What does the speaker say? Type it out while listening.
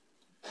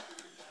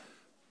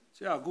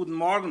Ja, guten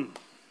Morgen.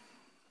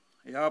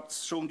 Ihr habt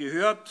es schon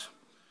gehört,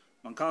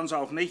 man kann es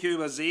auch nicht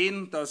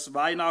übersehen, dass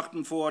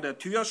Weihnachten vor der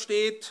Tür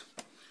steht.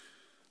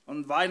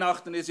 Und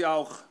Weihnachten ist ja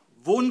auch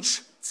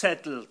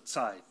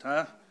Wunschzettelzeit.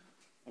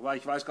 Aber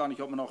ich weiß gar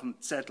nicht, ob man noch einen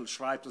Zettel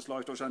schreibt, das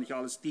läuft wahrscheinlich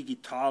alles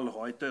digital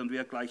heute und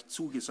wird gleich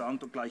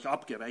zugesandt und gleich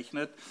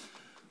abgerechnet.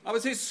 Aber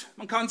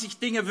man kann sich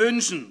Dinge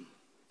wünschen.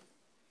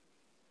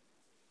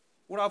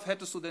 Worauf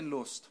hättest du denn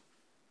Lust?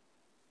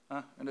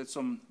 Wenn du jetzt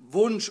so einen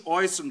Wunsch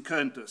äußern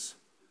könntest.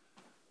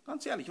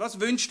 Ganz ehrlich, was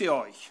wünscht ihr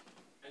euch?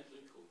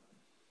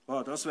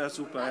 Oh, das wäre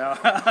super,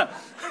 ja.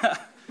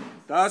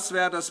 Das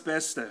wäre das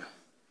Beste.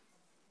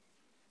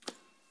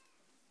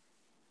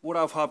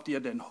 Worauf habt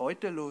ihr denn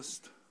heute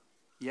Lust?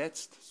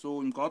 Jetzt,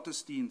 so im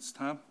Gottesdienst.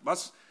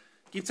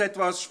 Gibt es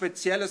etwas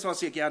Spezielles,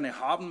 was ihr gerne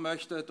haben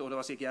möchtet oder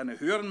was ihr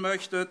gerne hören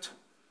möchtet?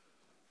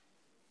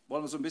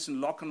 Wollen wir so ein bisschen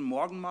lockeren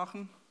Morgen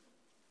machen?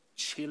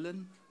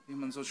 Chillen, wie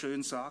man so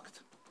schön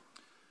sagt.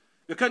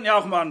 Wir könnten ja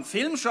auch mal einen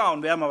Film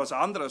schauen, wäre mal was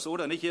anderes,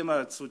 oder? Nicht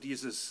immer so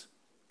dieses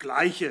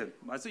Gleiche.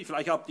 Weißt du,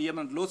 vielleicht habt ihr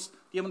jemand Lust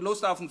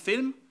auf einen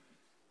Film?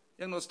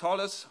 Irgendwas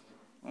Tolles,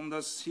 um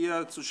das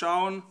hier zu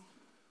schauen?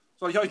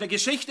 Soll ich euch eine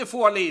Geschichte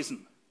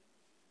vorlesen?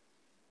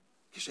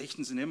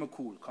 Geschichten sind immer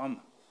cool,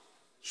 komm.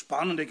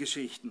 Spannende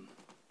Geschichten.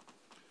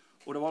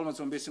 Oder wollen wir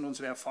so ein bisschen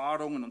unsere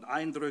Erfahrungen und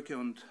Eindrücke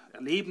und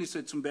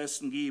Erlebnisse zum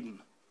Besten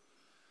geben?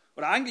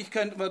 Oder eigentlich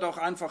könnten wir doch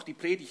einfach die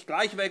Predigt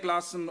gleich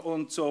weglassen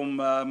und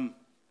zum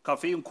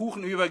Kaffee und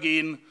Kuchen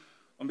übergehen,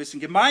 ein bisschen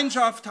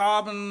Gemeinschaft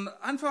haben,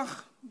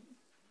 einfach.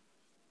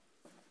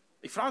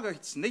 Ich frage euch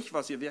jetzt nicht,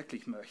 was ihr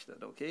wirklich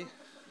möchtet, okay?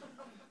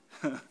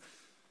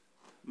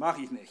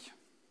 Mache ich nicht.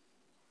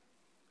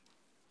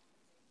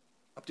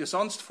 Habt ihr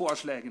sonst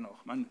Vorschläge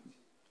noch?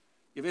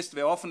 Ihr wisst,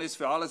 wer offen ist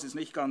für alles, ist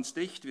nicht ganz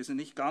dicht. Wir sind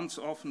nicht ganz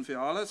offen für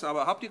alles.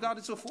 Aber habt ihr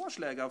gerade so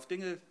Vorschläge auf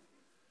Dinge,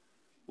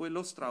 wo ihr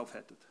Lust drauf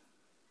hättet?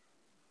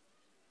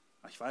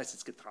 Ich weiß,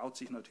 jetzt getraut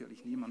sich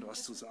natürlich niemand,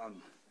 was zu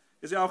sagen.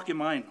 Ist ja auch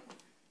gemein.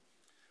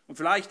 Und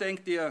vielleicht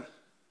denkt ihr,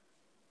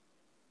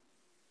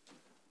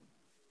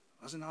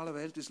 was in aller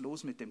Welt ist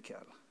los mit dem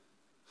Kerl?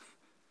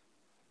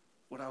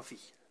 Worauf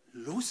ich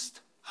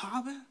Lust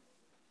habe?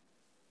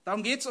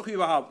 Darum geht es doch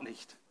überhaupt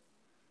nicht.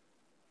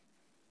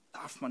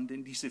 Darf man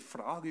denn diese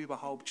Frage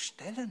überhaupt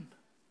stellen?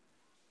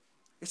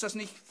 Ist das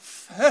nicht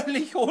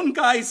völlig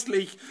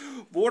ungeistlich?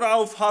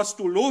 Worauf hast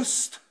du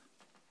Lust?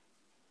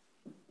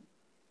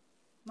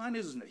 Nein,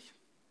 ist es nicht.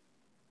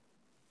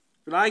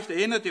 Vielleicht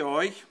erinnert ihr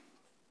euch,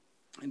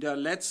 in der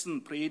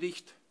letzten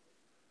Predigt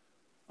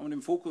haben wir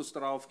den Fokus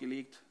darauf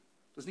gelegt,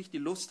 dass nicht die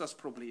Lust das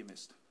Problem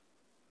ist,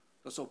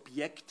 das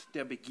Objekt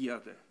der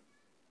Begierde.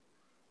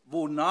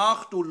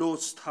 Wonach du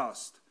Lust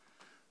hast,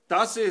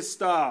 das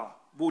ist da,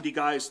 wo die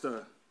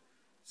Geister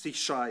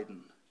sich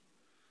scheiden.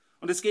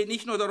 Und es geht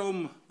nicht nur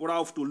darum,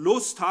 worauf du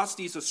Lust hast,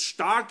 dieses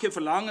starke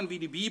Verlangen, wie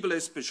die Bibel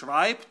es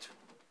beschreibt.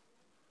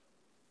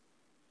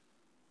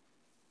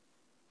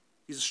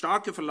 Dieses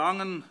starke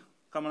Verlangen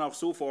kann man auch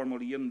so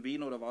formulieren,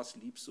 wen oder was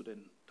liebst du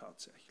denn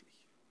tatsächlich?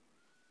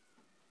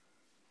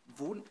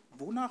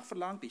 Wonach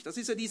verlangt dich? Das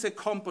ist ja diese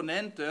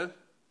Komponente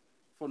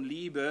von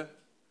Liebe,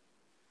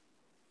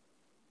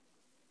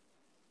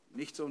 die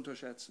nicht zu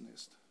unterschätzen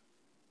ist.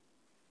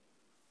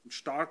 Ein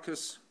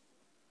starkes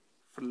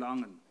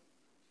Verlangen.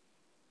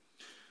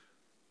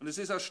 Und es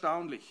ist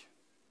erstaunlich,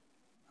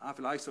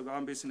 vielleicht sogar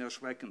ein bisschen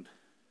erschreckend,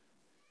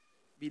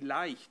 wie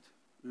leicht,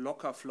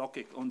 locker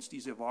flockig uns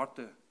diese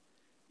Worte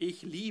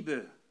 "Ich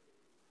liebe"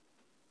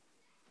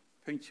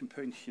 Pünktchen,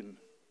 Pünktchen,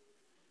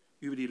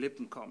 über die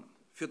Lippen kommen.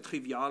 Für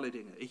triviale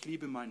Dinge. Ich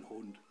liebe meinen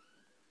Hund.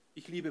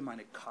 Ich liebe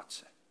meine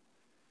Katze.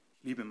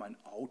 Ich liebe mein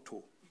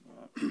Auto.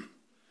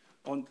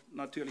 Und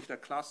natürlich der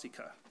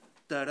Klassiker.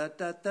 Da, da,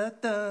 da, da,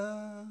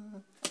 da.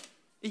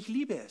 Ich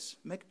liebe es.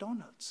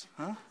 McDonald's.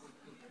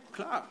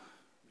 Klar,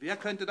 wer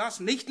könnte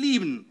das nicht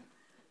lieben?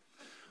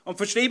 Und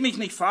versteht mich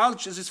nicht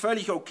falsch, es ist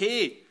völlig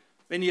okay,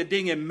 wenn ihr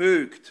Dinge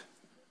mögt.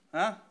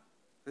 Es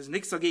ist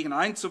nichts dagegen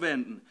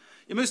einzuwenden.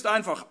 Ihr müsst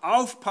einfach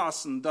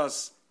aufpassen,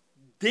 dass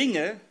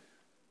Dinge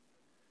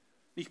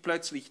nicht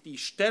plötzlich die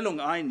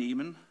Stellung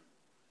einnehmen,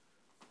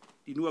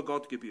 die nur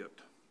Gott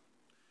gebührt.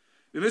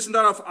 Wir müssen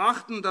darauf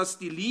achten, dass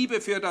die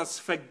Liebe für das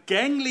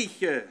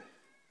Vergängliche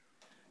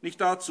nicht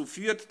dazu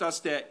führt,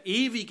 dass der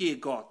ewige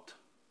Gott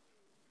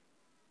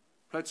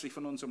plötzlich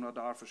von unserem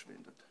Radar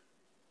verschwindet,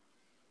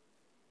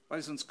 weil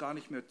es uns gar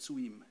nicht mehr zu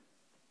ihm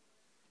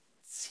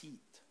zieht.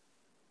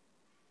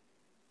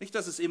 Nicht,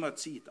 dass es immer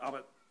zieht,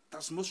 aber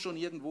das muss schon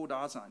irgendwo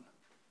da sein.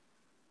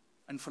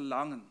 Ein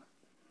Verlangen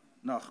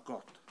nach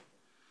Gott.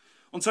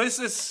 Und so ist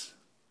es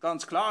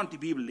ganz klar, und die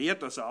Bibel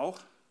lehrt das auch,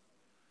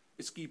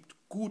 es gibt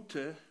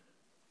gute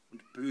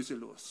und böse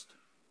Lust.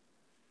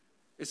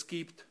 Es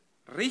gibt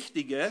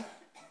richtige,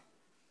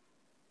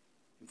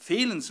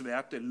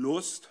 empfehlenswerte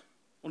Lust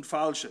und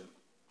falsche.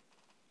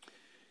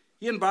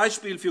 Hier ein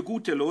Beispiel für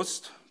gute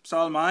Lust.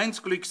 Psalm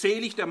 1,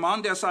 glückselig der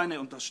Mann, der seine,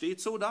 und das steht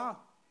so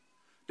da,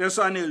 der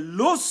seine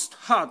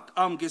Lust hat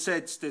am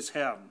Gesetz des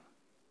Herrn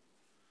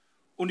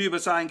und über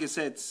sein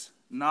Gesetz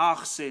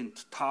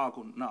nachsinnt Tag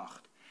und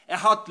Nacht.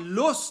 Er hat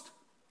Lust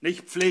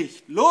nicht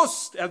Pflicht.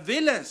 Lust, er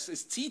will es,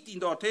 es zieht ihn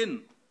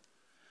dorthin.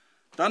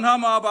 Dann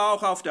haben wir aber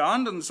auch auf der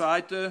anderen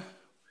Seite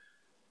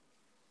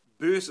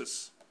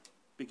böses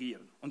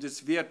Begehren. Und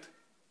es wird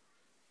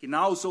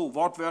genauso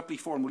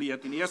wortwörtlich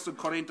formuliert in 1.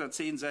 Korinther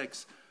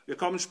 10,6. Wir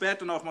kommen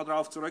später nochmal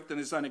darauf zurück, denn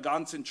es ist eine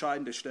ganz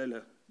entscheidende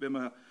Stelle, wenn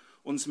wir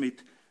uns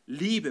mit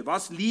Liebe,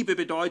 was Liebe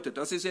bedeutet,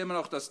 das ist immer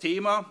noch das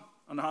Thema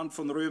anhand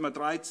von Römer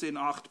 13,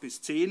 8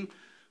 bis 10.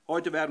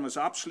 Heute werden wir es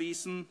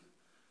abschließen.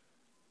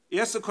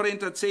 1.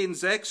 Korinther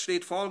 10,6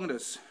 steht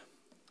Folgendes.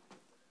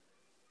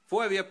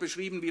 Vorher wird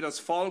beschrieben, wie das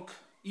Volk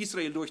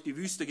Israel durch die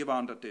Wüste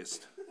gewandert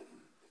ist.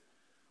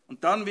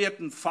 Und dann wird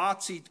ein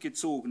Fazit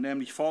gezogen,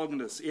 nämlich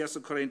Folgendes,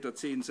 1. Korinther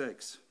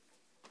 10,6.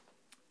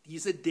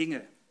 Diese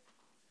Dinge,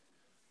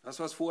 das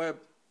was vorher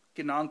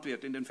genannt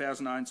wird in den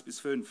Versen 1 bis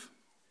 5,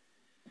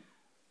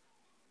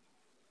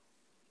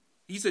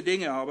 diese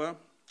Dinge aber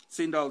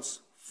sind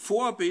als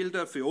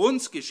Vorbilder für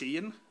uns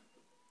geschehen,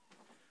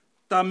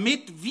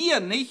 damit wir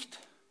nicht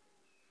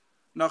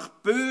nach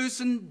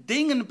bösen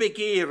Dingen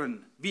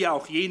begehren, wie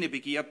auch jene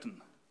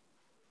begehrten.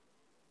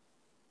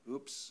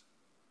 Ups.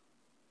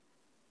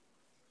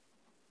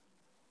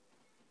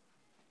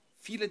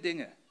 Viele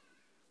Dinge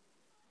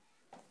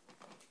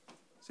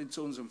sind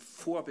zu unserem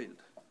Vorbild,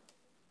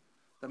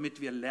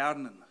 damit wir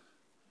lernen,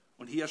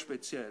 und hier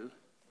speziell,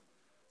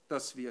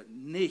 dass wir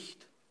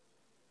nicht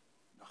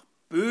nach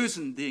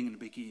bösen Dingen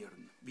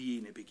begehren, wie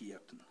jene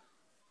begehrten.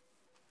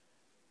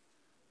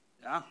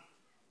 Ja,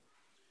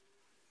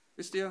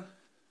 wisst ihr,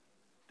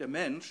 der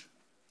Mensch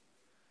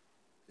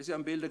ist ja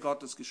im Bilde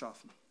Gottes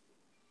geschaffen,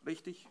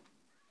 richtig?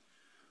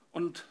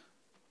 Und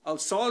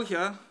als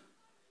solcher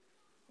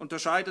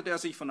unterscheidet er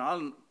sich von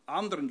allen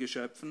anderen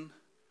Geschöpfen,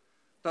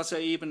 dass er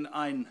eben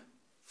ein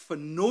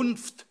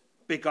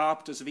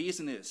vernunftbegabtes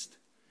Wesen ist.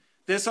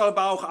 Deshalb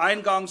auch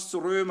eingangs zu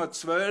Römer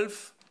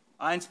 12,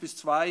 1 bis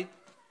 2,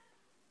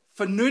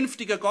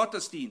 vernünftiger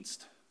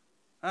Gottesdienst,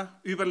 ja,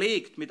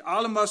 überlegt mit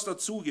allem, was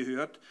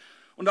dazugehört.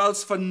 Und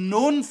als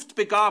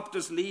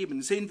vernunftbegabtes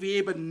Leben sind wir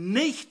eben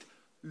nicht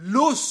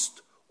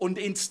lust- und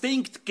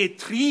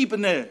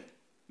instinktgetriebene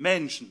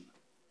Menschen.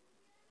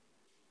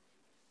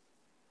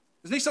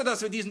 Es ist nicht so,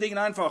 dass wir diesen Dingen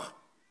einfach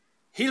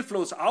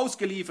hilflos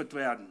ausgeliefert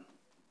werden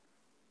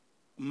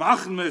und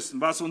machen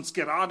müssen, was uns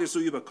gerade so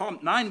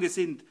überkommt. Nein,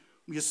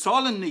 wir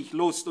sollen nicht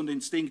lust- und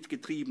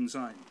instinktgetrieben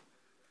sein,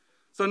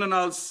 sondern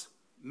als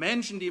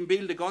Menschen, die im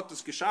Bilde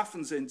Gottes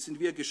geschaffen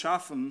sind wir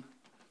geschaffen.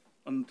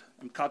 Und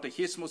im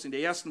Katechismus in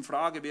der ersten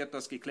Frage wird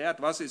das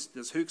geklärt, was ist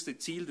das höchste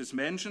Ziel des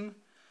Menschen?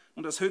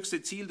 Und das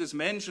höchste Ziel des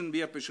Menschen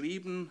wird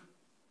beschrieben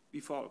wie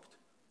folgt: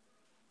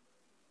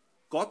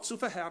 Gott zu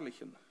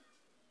verherrlichen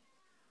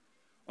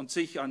und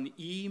sich an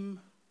ihm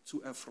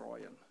zu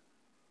erfreuen.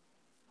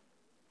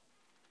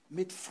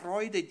 Mit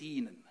Freude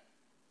dienen,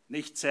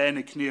 nicht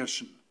Zähne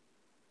knirschen.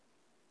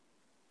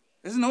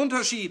 Es ist ein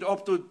Unterschied,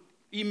 ob du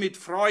ihm mit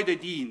Freude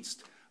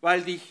dienst,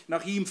 weil dich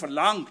nach ihm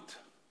verlangt,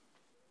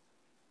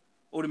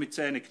 oder mit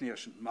Zähne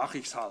knirschen. Mach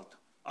ich's halt.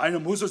 Einer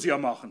muss es ja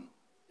machen.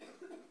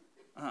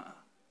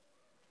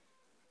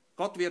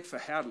 Gott wird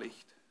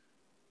verherrlicht,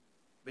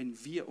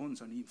 wenn wir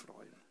uns an ihm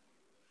freuen.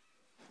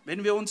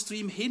 Wenn wir uns zu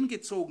ihm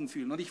hingezogen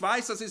fühlen. Und ich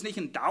weiß, das ist nicht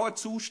ein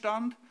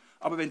Dauerzustand,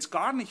 aber wenn es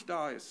gar nicht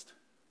da ist,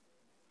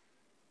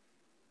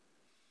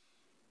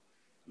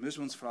 müssen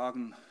wir uns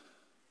fragen,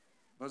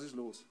 was ist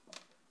los?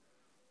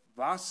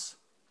 Was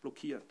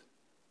blockiert?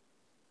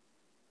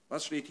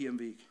 Was steht hier im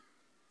Weg?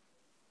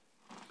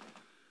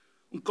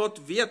 Und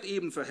Gott wird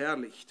eben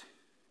verherrlicht,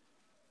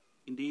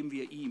 indem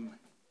wir ihm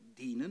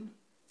dienen,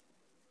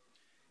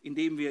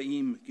 indem wir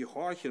ihm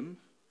gehorchen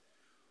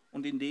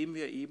und indem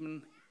wir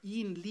eben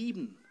ihn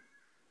lieben.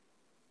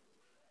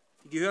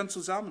 Die gehören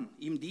zusammen.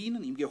 Ihm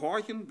dienen, ihm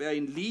gehorchen. Wer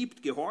ihn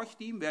liebt,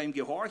 gehorcht ihm. Wer ihm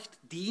gehorcht,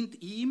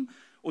 dient ihm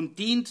und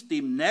dient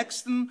dem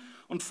Nächsten.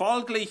 Und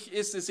folglich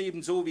ist es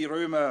eben so, wie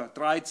Römer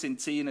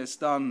 13,10 es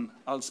dann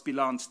als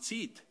Bilanz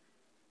zieht.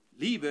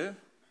 Liebe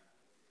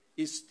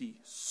ist die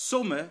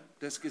Summe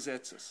des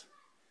Gesetzes.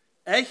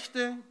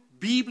 Echte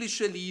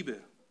biblische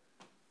Liebe.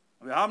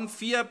 Wir haben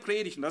 4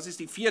 Predigten, das ist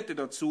die 4.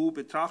 dazu,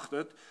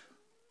 betrachtet.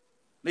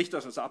 Nicht,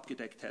 dass wir es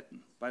abgedeckt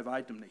hätten, bei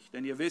weitem nicht.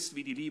 Denn ihr wisst,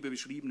 wie die Liebe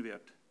beschrieben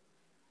wird.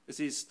 Es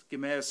ist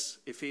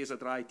gemäß Epheser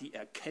 3 die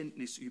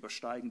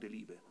erkenntnisübersteigende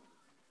Liebe.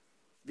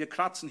 Wir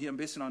kratzen hier ein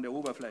bisschen an der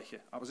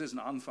Oberfläche, aber es ist ein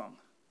Anfang.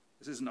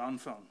 Es ist ein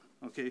Anfang,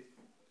 okay?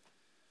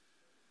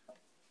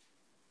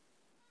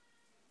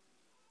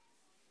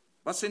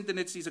 Was sind denn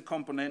jetzt diese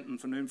Komponenten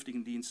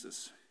vernünftigen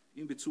Dienstes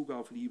in Bezug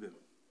auf Liebe?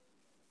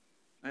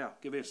 Naja,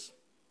 gewiss.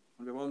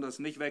 Und wir wollen das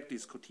nicht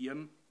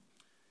wegdiskutieren.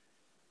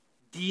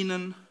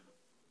 Dienen,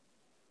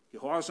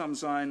 gehorsam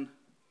sein,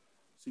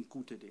 sind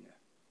gute Dinge.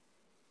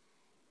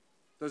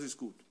 Das ist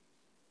gut.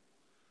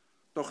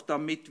 Doch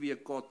damit wir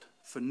Gott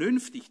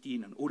vernünftig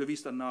dienen, oder wie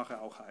es dann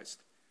nachher auch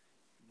heißt,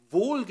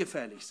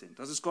 wohlgefällig sind,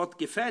 dass es Gott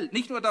gefällt,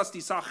 nicht nur, dass die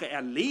Sache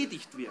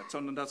erledigt wird,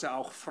 sondern dass er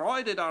auch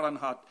Freude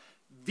daran hat,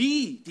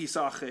 wie die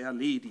Sache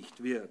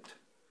erledigt wird,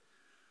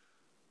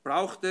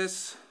 braucht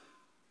es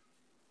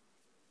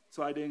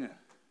 2 Dinge.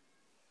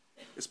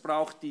 Es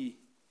braucht die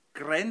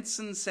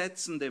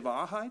grenzensetzende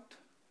Wahrheit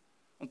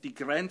und die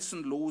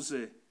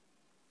grenzenlose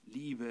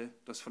Liebe,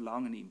 das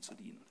Verlangen, ihm zu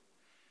dienen.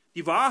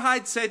 Die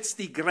Wahrheit setzt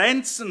die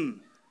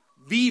Grenzen,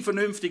 wie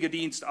vernünftiger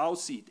Dienst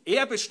aussieht.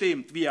 Er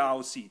bestimmt, wie er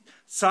aussieht.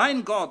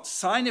 Sein Gott,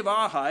 seine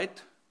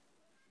Wahrheit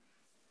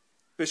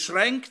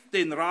beschränkt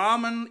den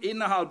Rahmen,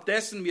 innerhalb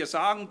dessen wir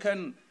sagen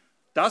können,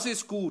 das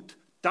ist gut,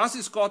 das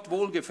ist Gott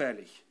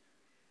wohlgefällig.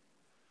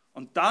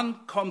 Und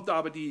dann kommt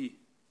aber die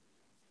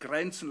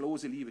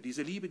grenzenlose Liebe,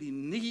 diese Liebe, die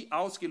nie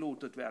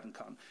ausgelotet werden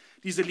kann.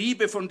 Diese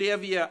Liebe, von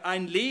der wir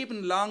ein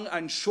Leben lang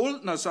ein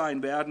Schuldner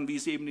sein werden, wie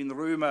es eben in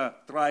Römer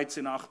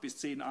 13, 8 bis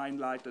 10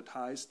 einleitet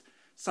heißt,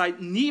 seid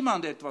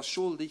niemand etwas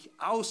schuldig,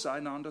 außer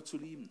einander zu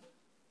lieben.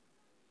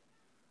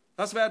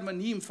 Das werden wir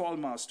nie im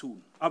Vollmaß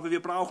tun. Aber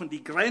wir brauchen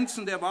die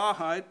Grenzen der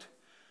Wahrheit,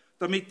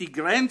 damit die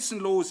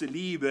grenzenlose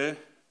Liebe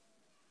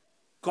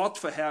Gott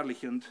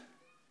verherrlichend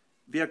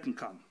wirken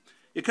kann.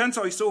 Ihr könnt es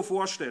euch so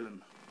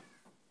vorstellen,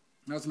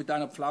 wenn man es mit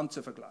einer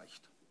Pflanze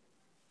vergleicht.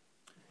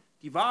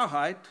 Die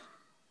Wahrheit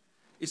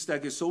ist der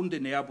gesunde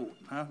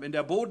Nährboden. Wenn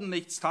der Boden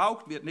nichts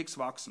taugt, wird nichts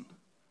wachsen.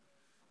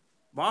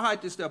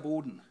 Wahrheit ist der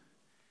Boden.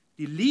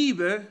 Die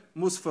Liebe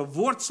muss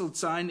verwurzelt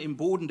sein im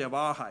Boden der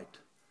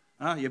Wahrheit.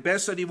 Je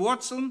besser die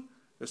Wurzeln,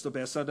 desto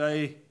besser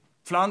die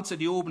Pflanze,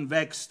 die oben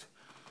wächst.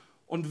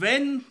 Und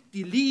wenn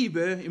die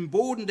Liebe im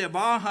Boden der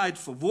Wahrheit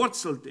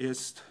verwurzelt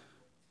ist,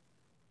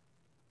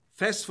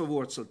 fest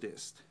verwurzelt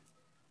ist,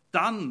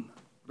 dann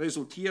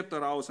resultiert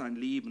daraus ein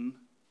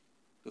Leben,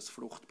 das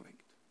Frucht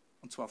bringt.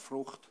 Und zwar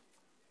Frucht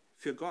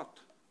für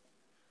Gott.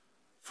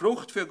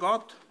 Frucht für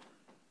Gott,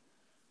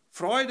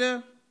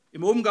 Freude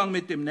im Umgang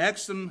mit dem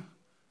Nächsten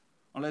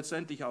und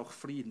letztendlich auch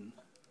Frieden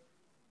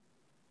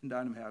in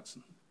deinem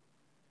Herzen.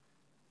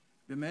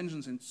 Wir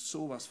Menschen sind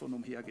sowas von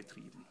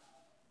umhergetrieben.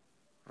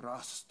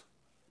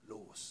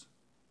 Rastlos.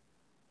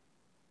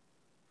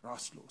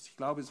 Rastlos. Ich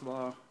glaube, es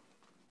war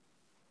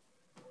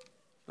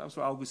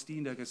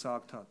Augustin, der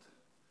gesagt hat,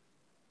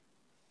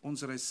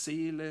 unsere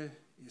Seele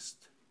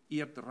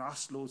irrt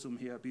rastlos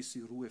umher, bis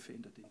sie Ruhe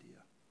findet in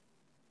dir.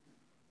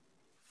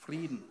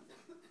 Frieden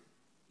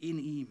in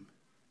ihm,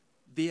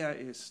 wer er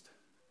ist,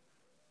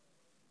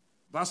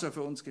 was er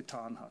für uns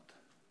getan hat,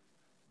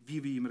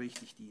 wie wir ihm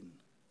richtig dienen.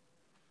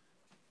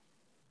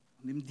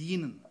 Und ihm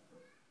dienen,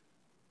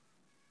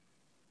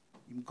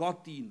 ihm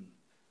Gott dienen,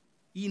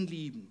 ihn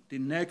lieben,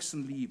 den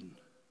Nächsten lieben,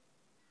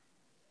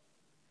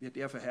 wird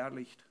er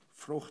verherrlicht,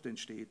 Frucht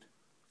entsteht,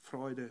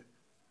 Freude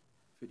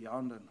für die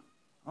anderen,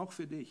 auch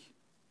für dich.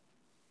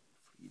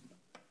 Frieden.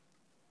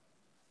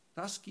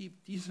 Das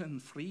gibt diesen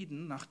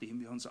Frieden, nach dem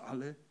wir uns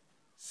alle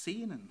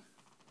sehnen.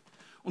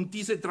 Und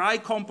diese drei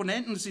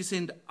Komponenten, sie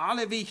sind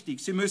alle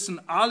wichtig. Sie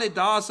müssen alle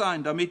da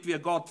sein, damit wir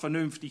Gott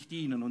vernünftig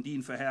dienen und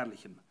ihn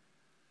verherrlichen.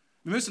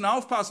 Wir müssen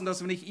aufpassen,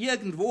 dass wir nicht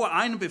irgendwo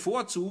einen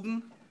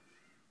bevorzugen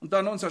und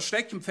dann unser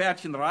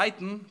Steckenpferdchen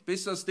reiten,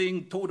 bis das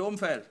Ding tot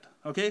umfällt.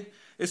 Okay?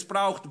 Es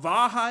braucht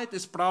Wahrheit,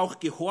 es braucht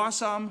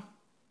Gehorsam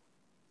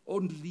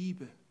und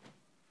Liebe.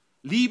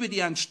 Liebe,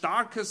 die ein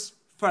starkes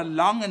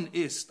Verlangen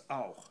ist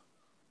auch.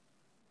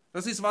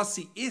 Das ist, was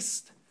sie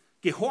ist.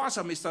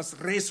 Gehorsam ist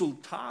das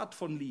Resultat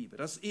von Liebe.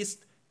 Das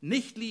ist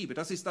nicht Liebe,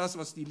 das ist das,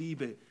 was die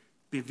Liebe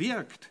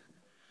bewirkt.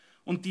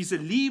 Und diese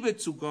Liebe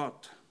zu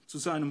Gott, zu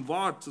seinem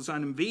Wort, zu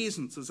seinem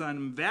Wesen, zu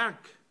seinem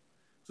Werk,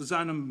 zu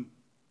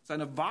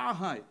seiner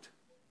Wahrheit,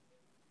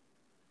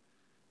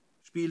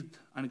 spielt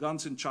eine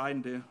ganz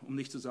entscheidende, um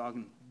nicht zu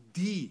sagen,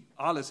 die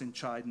alles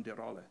entscheidende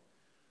Rolle.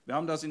 Wir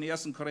haben das in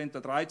 1.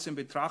 Korinther 13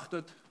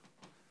 betrachtet.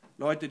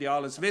 Leute, die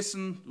alles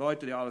wissen,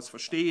 Leute, die alles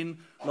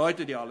verstehen,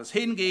 Leute, die alles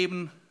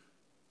hingeben,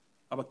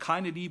 aber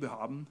keine Liebe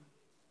haben,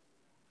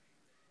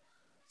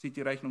 sieht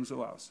die Rechnung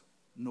so aus.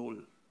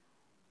 0.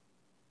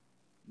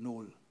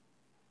 0.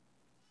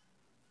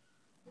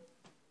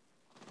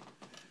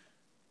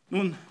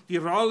 Nun, die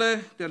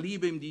Rolle der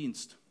Liebe im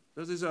Dienst.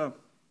 Das ist ja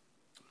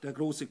der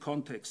große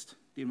Kontext,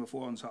 den wir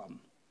vor uns haben.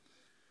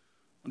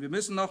 Und wir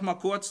müssen noch mal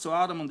kurz zu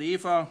Adam und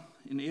Eva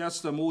in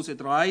 1. Mose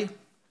 3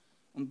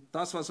 und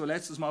das, was wir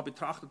letztes Mal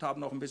betrachtet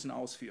haben, noch ein bisschen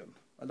ausführen,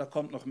 weil da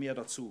kommt noch mehr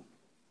dazu.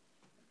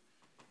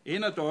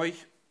 Erinnert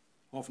euch,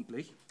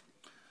 hoffentlich,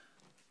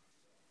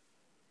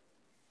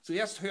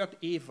 zuerst hört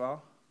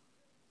Eva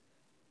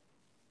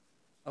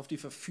auf die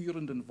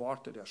verführenden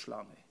Worte der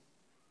Schlange.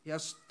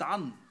 Erst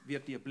dann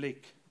wird ihr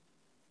Blick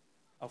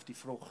auf die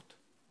Frucht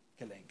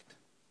gelenkt.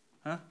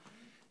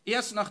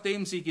 Erst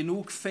nachdem sie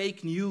genug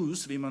Fake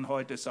News, wie man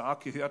heute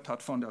sagt, gehört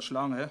hat von der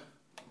Schlange,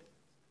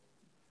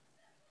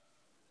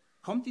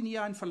 kommt in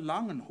ihr ein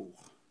Verlangen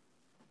hoch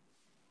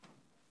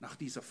nach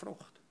dieser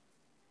Frucht.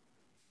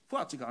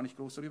 Vorher hat sie gar nicht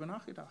groß darüber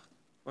nachgedacht.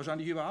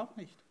 Wahrscheinlich überhaupt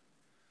nicht.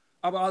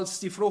 Aber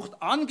als die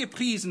Frucht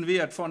angepriesen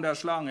wird von der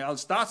Schlange,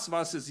 als das,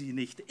 was sie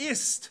nicht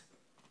ist,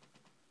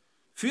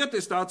 führt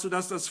es dazu,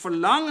 dass das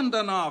Verlangen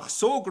danach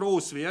so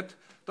groß wird,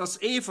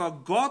 dass Eva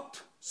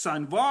Gott,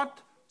 sein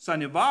Wort,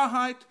 seine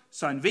Wahrheit,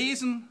 sein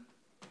Wesen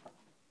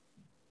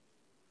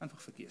einfach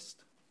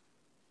vergisst.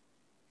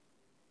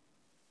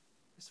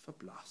 Es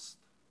verblasst.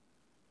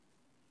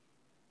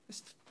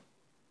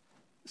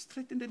 Es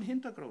tritt in den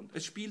Hintergrund.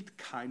 Es spielt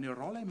keine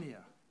Rolle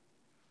mehr.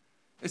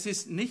 Es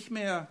ist nicht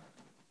mehr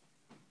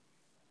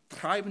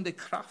treibende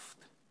Kraft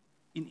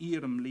in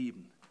ihrem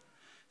Leben.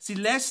 Sie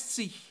lässt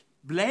sich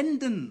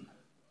blenden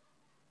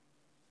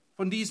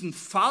von diesen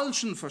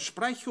falschen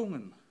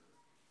Versprechungen.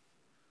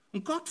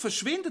 Und Gott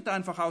verschwindet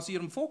einfach aus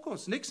ihrem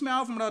Fokus. Nichts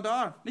mehr auf dem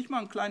Radar, nicht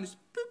mal ein kleines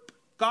Püpp,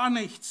 gar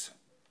nichts.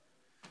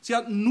 Sie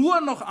hat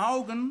nur noch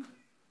Augen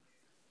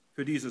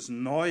für dieses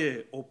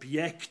neue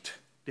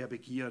Objekt der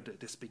Begierde,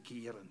 des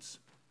Begehrens.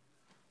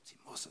 Sie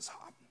muss es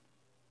haben.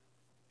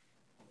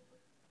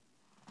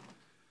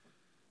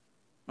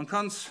 Man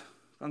kann es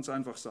ganz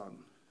einfach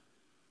sagen.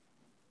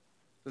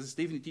 Das ist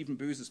definitiv ein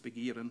böses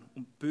Begehren.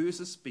 Und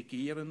böses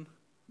Begehren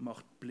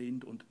macht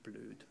blind und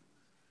blöd.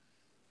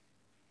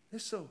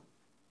 Ist so.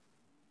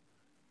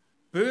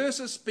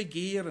 Böses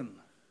Begehren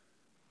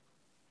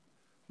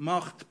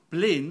macht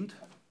blind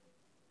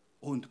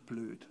und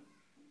blöd.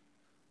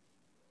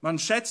 Man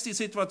schätzt die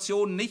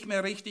Situation nicht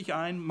mehr richtig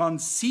ein, man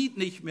sieht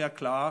nicht mehr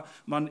klar,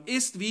 man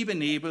ist wie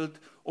benebelt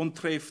und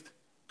trifft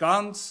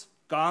ganz,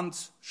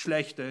 ganz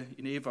schlechte,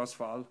 in Evas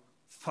Fall,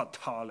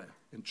 fatale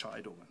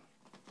Entscheidungen.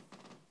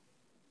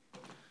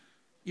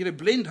 Ihre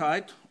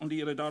Blindheit und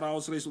ihre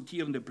daraus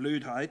resultierende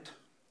Blödheit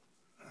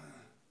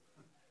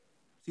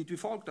sieht wie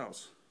folgt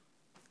aus.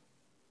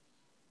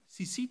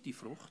 Sie sieht die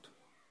Frucht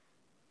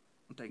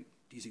und denkt,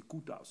 die sieht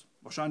gut aus.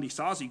 Wahrscheinlich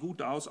sah sie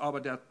gut aus, aber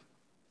der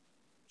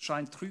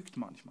Schein trügt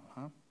manchmal.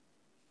 Ha?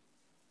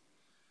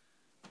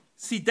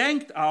 Sie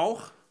denkt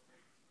auch,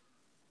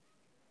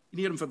 in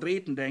ihrem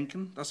verdrehten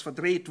Denken, das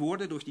verdreht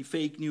wurde durch die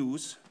Fake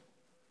News,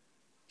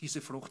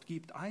 diese Frucht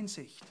gibt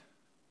Einsicht,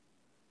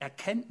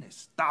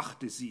 Erkenntnis,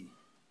 dachte sie.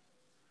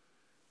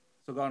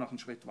 Sogar noch einen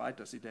Schritt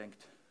weiter, sie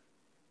denkt,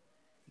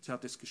 und sie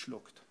hat es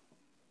geschluckt.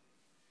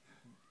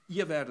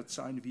 Ihr werdet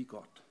sein wie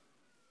Gott,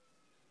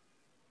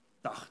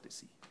 dachte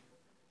sie.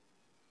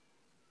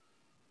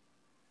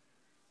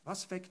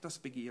 Was weckt das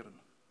Begehren?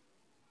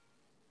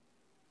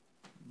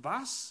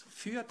 Was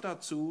führt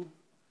dazu,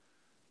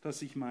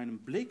 dass ich meinen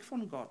Blick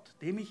von Gott,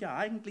 dem ich ja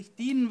eigentlich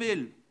dienen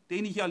will,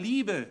 den ich ja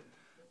liebe,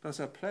 dass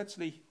er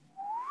plötzlich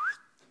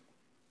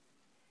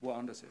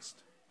woanders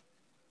ist?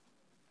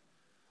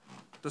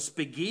 Das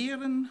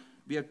Begehren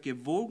wird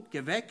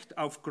geweckt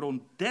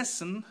aufgrund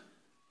dessen,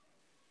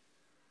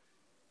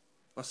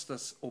 was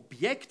das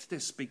Objekt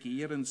des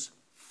Begehrens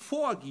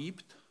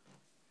vorgibt,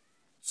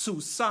 zu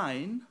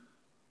sein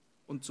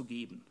und zu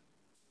geben.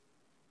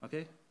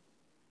 Okay?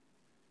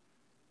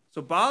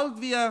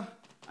 Sobald wir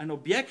ein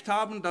Objekt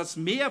haben, das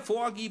mehr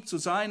vorgibt zu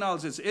sein,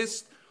 als es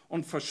ist,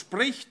 und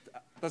verspricht,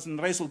 das ein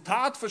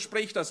Resultat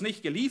verspricht, das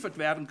nicht geliefert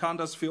werden kann,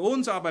 das für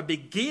uns aber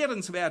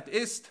begehrenswert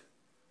ist,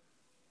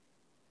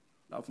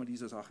 laufen wir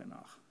dieser Sache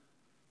nach.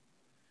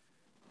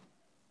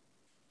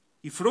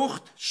 Die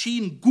Frucht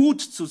schien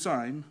gut zu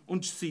sein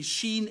und sie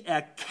schien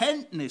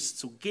Erkenntnis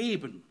zu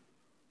geben,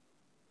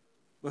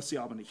 was sie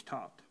aber nicht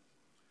tat.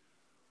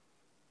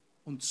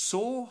 Und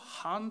so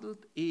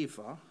handelt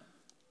Eva,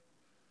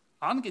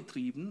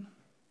 angetrieben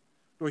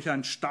durch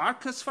ein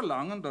starkes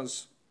Verlangen,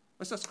 das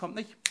kommt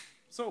nicht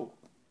so,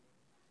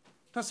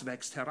 das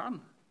wächst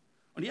heran.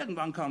 Und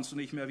irgendwann kannst du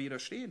nicht mehr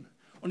widerstehen.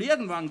 Und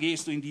irgendwann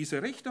gehst du in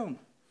diese Richtung.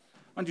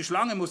 Und die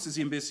Schlange musste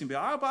sie ein bisschen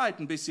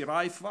bearbeiten, bis sie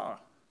reif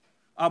war.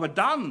 Aber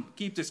dann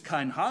gibt es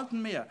kein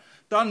Halten mehr.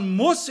 Dann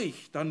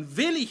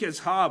will ich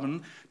es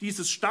haben.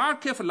 Dieses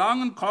starke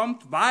Verlangen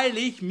kommt, weil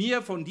ich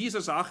mir von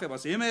dieser Sache,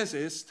 was immer es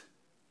ist,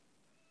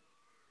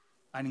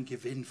 einen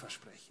Gewinn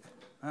verspreche.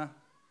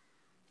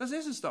 Das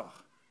ist es doch.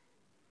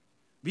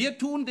 Wir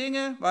tun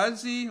Dinge, weil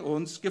sie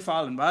uns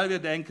gefallen, weil wir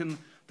denken,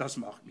 das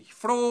macht mich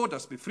froh,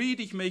 das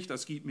befriedigt mich,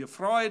 das gibt mir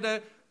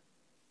Freude.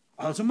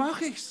 Also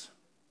mache ich's.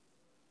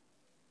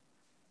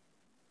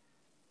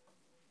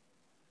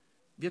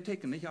 Wir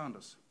ticken nicht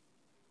anders.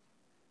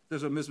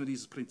 Deshalb müssen wir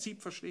dieses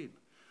Prinzip verstehen.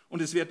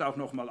 Und es wird auch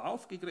nochmal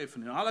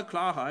aufgegriffen in aller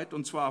Klarheit,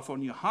 und zwar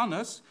von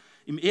Johannes,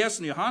 im 1.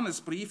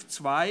 Johannesbrief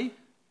 2,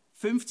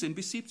 15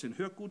 bis 17.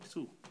 Hört gut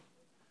zu.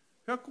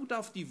 Hört gut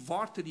auf die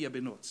Worte, die er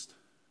benutzt.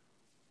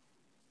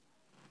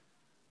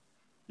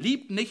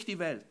 Liebt nicht die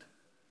Welt.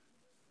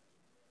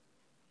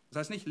 Das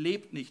heißt nicht,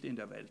 lebt nicht in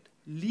der Welt.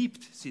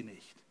 Liebt sie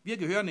nicht. Wir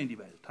gehören in die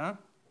Welt.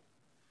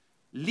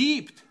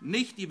 Liebt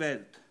nicht die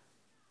Welt,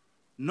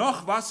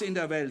 noch was in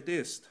der Welt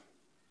ist.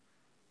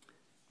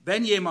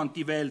 Wenn jemand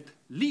die Welt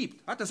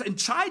liebt, das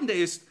Entscheidende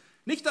ist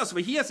nicht, dass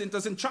wir hier sind,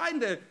 das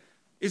Entscheidende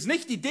ist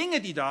nicht die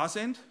Dinge, die da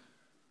sind,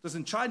 das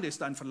Entscheidende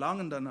ist dein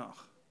Verlangen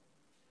danach.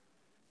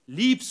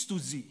 Liebst du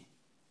sie?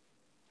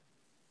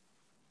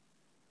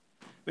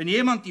 Wenn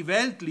jemand die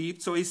Welt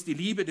liebt, so ist die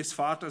Liebe des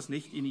Vaters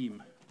nicht in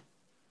ihm.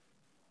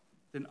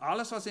 Denn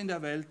alles, was in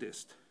der Welt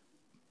ist,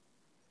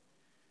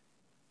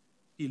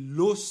 die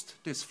Lust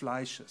des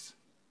Fleisches.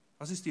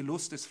 Was ist die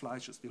Lust des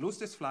Fleisches? Die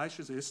Lust des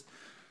Fleisches ist,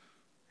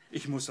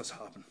 ich muss das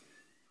haben.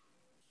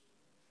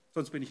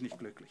 Sonst bin ich nicht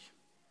glücklich.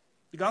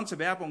 Die ganze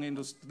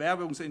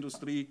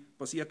Werbungsindustrie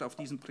basiert auf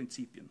diesen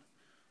Prinzipien.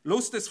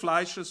 Lust des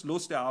Fleisches,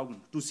 Lust der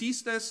Augen. Du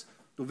siehst es,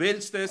 du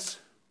willst es,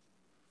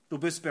 du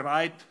bist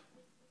bereit,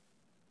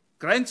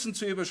 Grenzen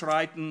zu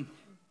überschreiten.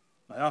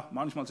 Naja,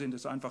 manchmal sind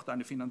es einfach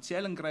deine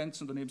finanziellen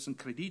Grenzen, du nimmst einen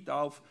Kredit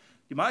auf.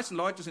 Die meisten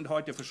Leute sind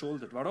heute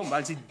verschuldet. Warum?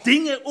 Weil sie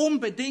Dinge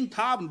unbedingt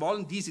haben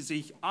wollen, die sie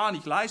sich A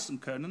nicht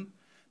leisten können,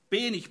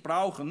 B nicht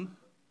brauchen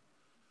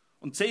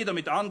und C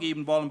damit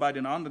angeben wollen bei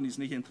den anderen, die es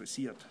nicht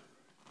interessiert.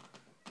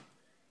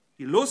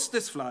 Die Lust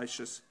des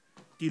Fleisches,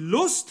 die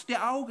Lust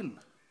der Augen.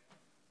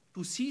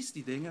 Du siehst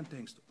die Dinge und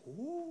denkst,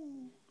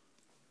 oh,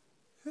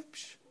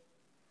 hübsch.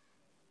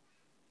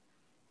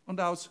 Und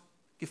aus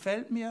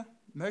gefällt mir,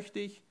 möchte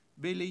ich,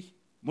 will ich,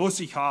 muss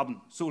ich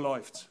haben. So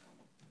läuft's.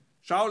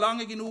 Schau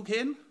lange genug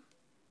hin.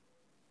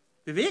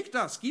 Beweg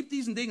das, gib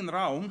diesen Dingen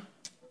Raum.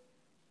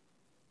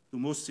 Du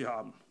musst sie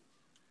haben.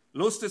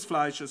 Lust des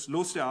Fleisches,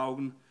 Lust der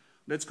Augen.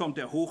 Und jetzt kommt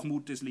der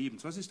Hochmut des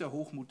Lebens. Was ist der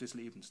Hochmut des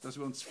Lebens? Dass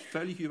wir uns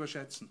völlig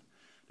überschätzen.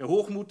 Der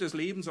Hochmut des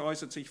Lebens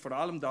äußert sich vor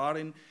allem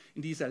darin,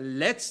 in dieser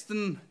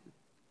letzten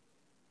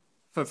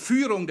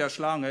Verführung der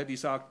Schlange, die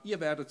sagt,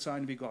 ihr werdet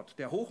sein wie Gott.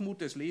 Der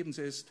Hochmut des Lebens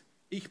ist,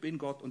 ich bin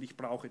Gott und ich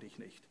brauche dich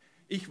nicht.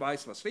 Ich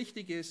weiß, was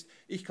richtig ist.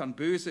 Ich kann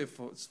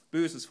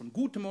Böses von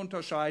Gutem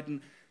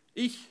unterscheiden.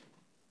 Ich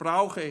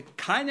brauche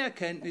keine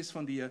Erkenntnis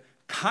von dir,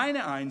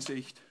 keine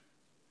Einsicht.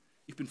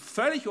 Ich bin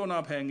völlig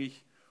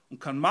unabhängig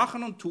und kann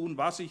machen und tun,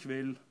 was ich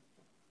will,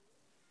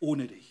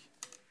 ohne dich.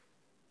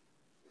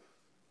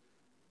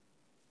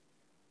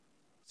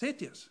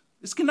 Seht ihr es?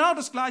 Ist genau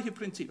das gleiche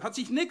Prinzip. Hat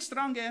sich nichts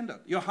daran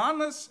geändert.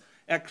 Johannes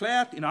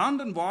erklärt in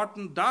anderen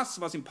Worten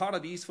das, was im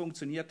Paradies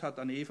funktioniert hat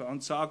an Eva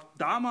und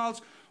sagt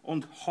damals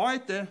und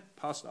heute,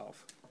 passt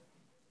auf,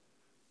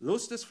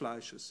 Lust des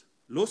Fleisches,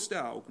 Lust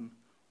der Augen,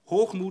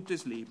 Hochmut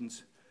des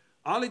Lebens,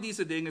 alle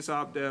diese Dinge,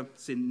 sagt er,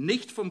 sind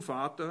nicht vom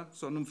Vater,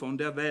 sondern von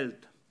der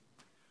Welt.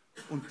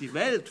 Und die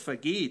Welt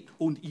vergeht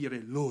und ihre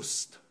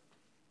Lust.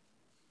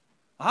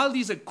 All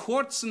diese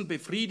kurzen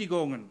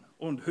Befriedigungen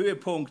und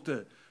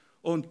Höhepunkte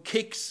und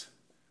Kicks,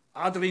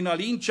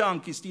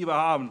 Adrenalin-Junkies, die wir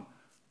haben,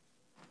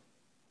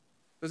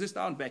 das ist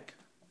da und weg.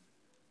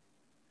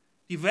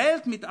 Die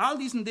Welt mit all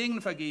diesen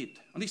Dingen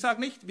vergeht. Und ich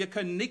sage nicht, wir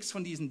können nichts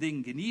von diesen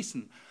Dingen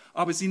genießen,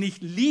 aber sie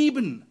nicht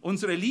lieben.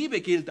 Unsere Liebe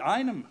gilt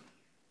einem.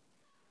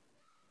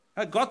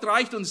 Gott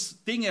reicht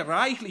uns Dinge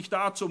reichlich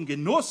dar zum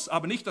Genuss,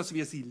 aber nicht, dass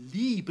wir sie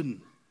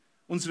lieben.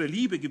 Unsere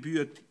Liebe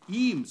gebührt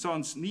ihm,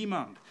 sonst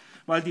niemand.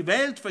 Weil die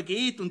Welt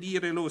vergeht und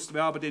ihre Lust,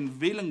 wer aber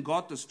den Willen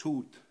Gottes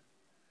tut,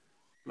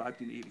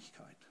 bleibt in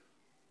Ewigkeit.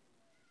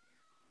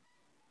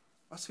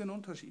 Was für ein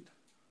Unterschied.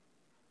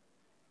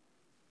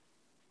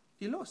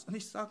 Die Lust. Und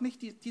ich sage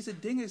nicht, diese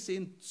Dinge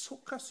sehen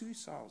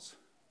zuckersüß aus,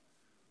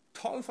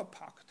 toll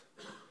verpackt.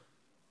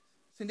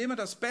 Sind immer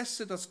das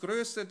Beste, das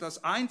Größte,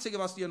 das Einzige,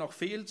 was dir noch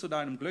fehlt zu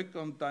deinem Glück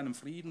und deinem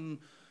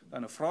Frieden,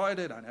 deiner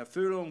Freude, deiner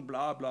Erfüllung,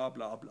 bla bla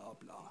bla bla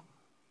bla.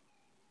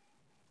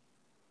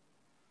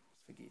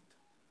 Es vergeht.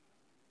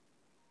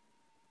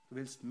 Du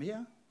willst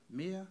mehr,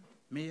 mehr,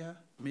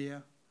 mehr,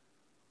 mehr,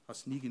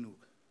 hast nie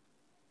genug.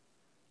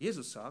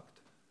 Jesus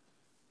sagt,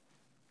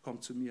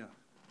 kommt zu mir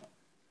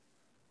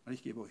und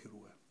ich gebe euch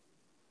Ruhe.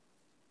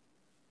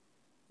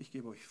 Ich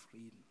gebe euch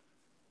Frieden.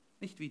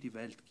 Nicht wie die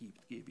Welt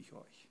gibt, gebe ich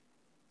euch.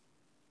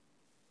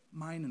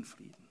 Meinen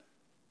Frieden.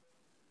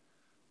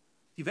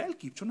 Die Welt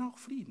gibt schon auch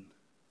Frieden,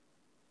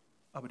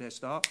 aber der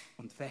ist da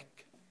und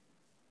weg.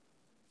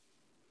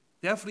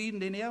 Der Frieden,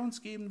 den er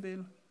uns geben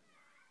will,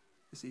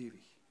 ist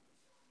ewig.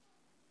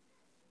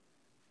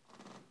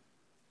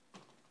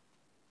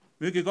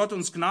 Möge Gott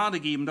uns Gnade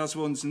geben, dass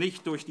wir uns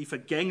nicht durch die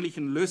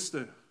vergänglichen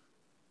Lüste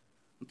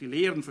und die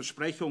leeren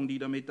Versprechungen, die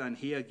damit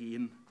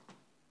einhergehen,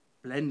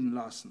 blenden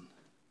lassen.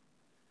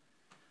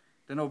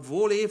 Denn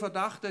obwohl Eva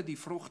dachte, die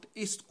Frucht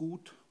ist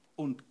gut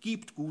und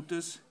gibt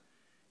Gutes,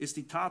 ist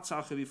die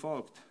Tatsache wie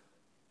folgt.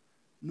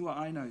 Nur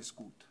einer ist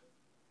gut.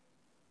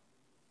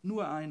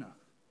 Nur einer.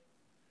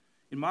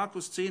 In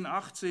Markus 10,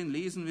 18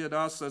 lesen wir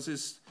das. Das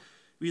ist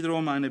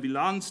wiederum eine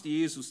Bilanz, die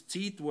Jesus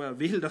zieht, wo er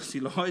will, dass die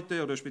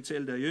Leute oder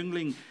speziell der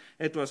Jüngling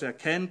etwas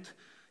erkennt.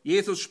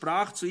 Jesus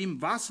sprach zu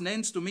ihm, was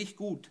nennst du mich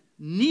gut?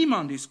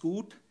 Niemand ist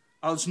gut,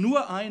 als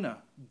nur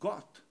einer,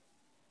 Gott.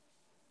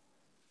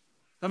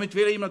 Damit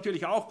will er ihm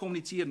natürlich auch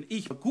kommunizieren,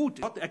 ich bin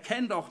gut. Gott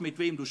erkennt auch, mit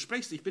wem du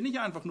sprichst. Ich bin nicht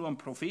einfach nur ein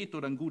Prophet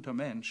oder ein guter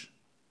Mensch.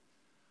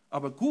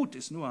 Aber gut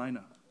ist nur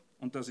einer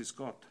und das ist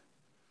Gott.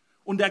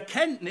 Und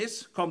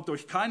Erkenntnis kommt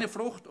durch keine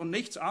Frucht und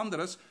nichts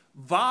anderes.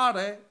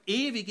 Wahre,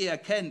 ewige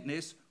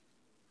Erkenntnis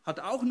hat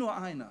auch nur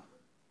einer.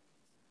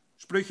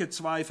 Sprüche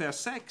 2,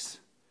 Vers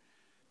 6.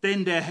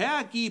 Denn der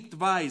Herr gibt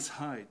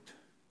Weisheit.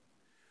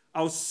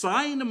 Aus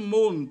seinem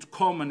Mund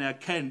kommen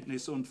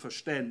Erkenntnis und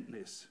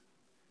Verständnis.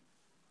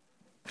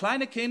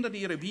 Kleine Kinder,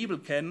 die ihre Bibel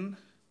kennen,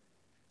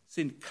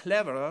 sind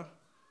cleverer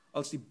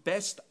als die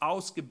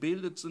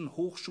bestausgebildeten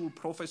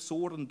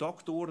Hochschulprofessoren,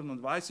 Doktoren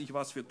und weiß ich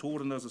was für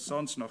Toren das es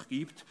sonst noch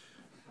gibt,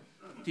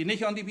 die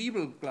nicht an die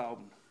Bibel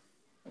glauben.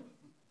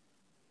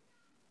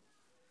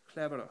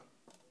 Cleverer,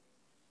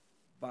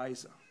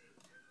 weiser,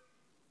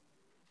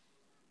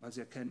 weil sie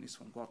Erkenntnis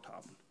von Gott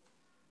haben,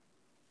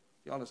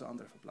 die alles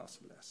andere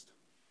verblassen lässt.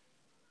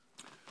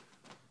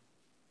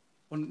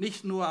 Und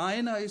nicht nur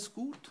einer ist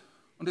gut,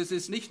 und es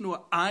ist nicht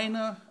nur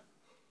einer,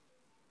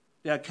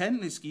 der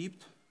Erkenntnis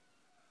gibt,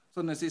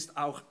 sondern es ist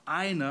auch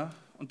einer,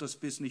 und das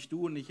bist nicht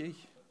du und nicht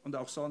ich und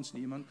auch sonst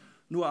niemand,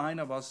 nur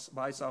einer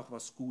weiß auch,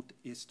 was gut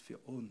ist für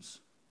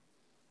uns.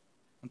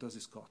 Und das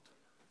ist Gott.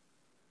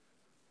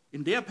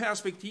 In der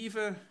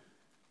Perspektive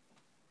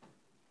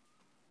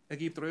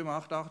ergibt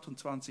Römer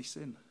 8,28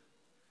 Sinn.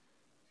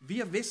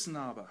 Wir wissen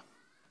aber,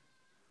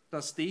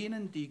 dass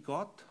denen, die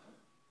Gott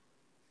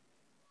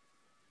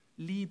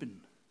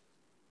lieben,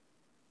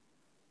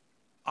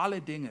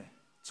 alle Dinge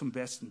zum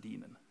Besten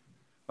dienen,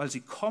 weil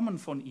sie kommen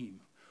von ihm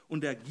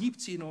und er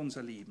gibt sie in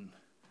unser Leben,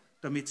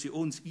 damit sie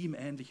uns ihm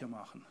ähnlicher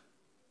machen.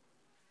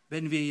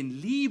 Wenn wir ihn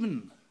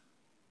lieben,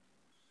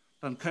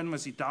 dann können wir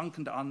sie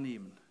dankend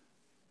annehmen.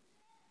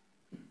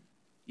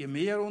 Je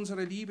mehr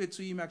unsere Liebe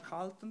zu ihm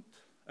erkaltet,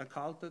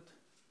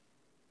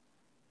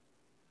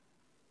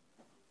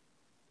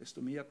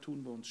 desto mehr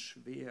tun wir uns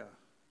schwer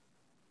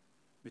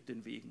mit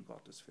den Wegen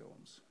Gottes für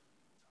uns.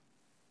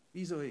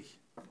 Wieso ich?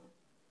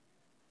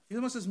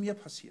 Wieso muss es mir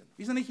passieren?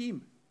 Wieso nicht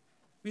ihm?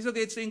 Wieso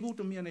geht es denen gut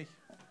und mir nicht?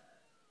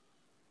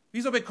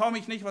 Wieso bekomme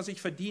ich nicht, was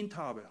ich verdient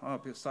habe?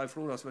 Sei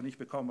froh, dass wir nicht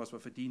bekommen, was wir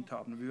verdient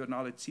haben. Wir würden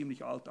alle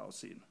ziemlich alt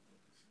aussehen.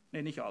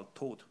 Nee, nicht alt,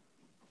 tot.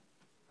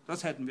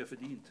 Das hätten wir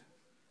verdient.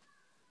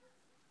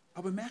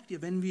 Aber merkt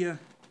ihr, wenn wir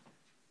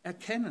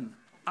erkennen,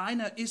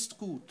 einer ist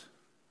gut,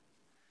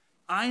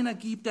 einer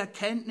gibt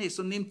Erkenntnis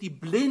und nimmt die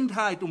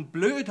Blindheit und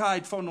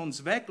Blödheit von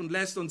uns weg und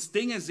lässt uns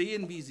Dinge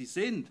sehen, wie sie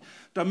sind,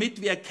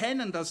 damit wir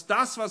erkennen, dass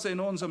das, was er in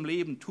unserem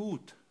Leben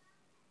tut,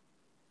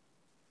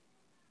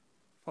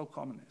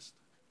 vollkommen ist.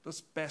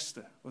 Das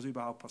Beste, was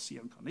überhaupt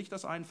passieren kann. Nicht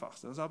das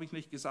Einfachste, das habe ich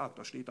nicht gesagt,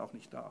 das steht auch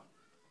nicht da.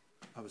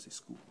 Aber es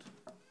ist gut.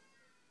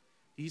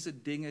 Diese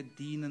Dinge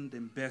dienen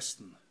dem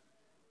Besten,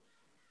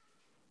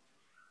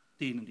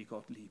 denen, die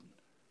Gott lieben.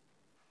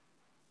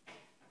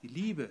 Die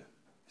Liebe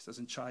ist das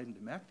Entscheidende,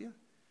 merkt ihr?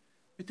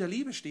 Mit der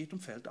Liebe steht und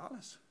fällt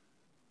alles.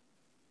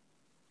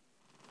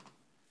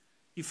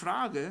 Die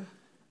Frage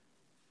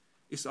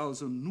ist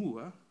also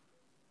nur,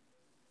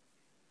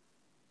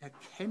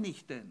 erkenne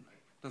ich denn,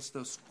 dass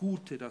das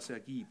Gute, das er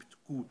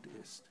gibt, gut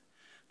ist?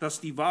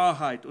 Dass die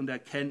Wahrheit und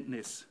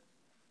Erkenntnis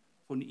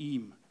von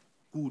ihm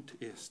gut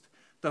ist?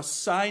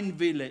 Dass sein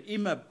Wille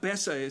immer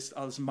besser ist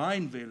als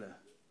mein Wille?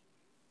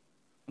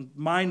 Und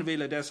mein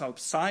Wille deshalb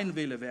sein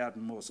Wille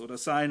werden muss oder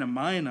seiner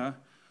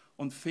meiner?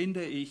 Und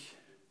finde ich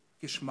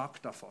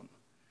Geschmack davon.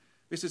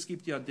 Wisst ihr, es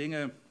gibt ja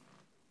Dinge,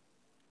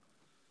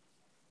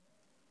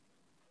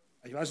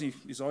 ich weiß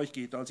nicht, wie es euch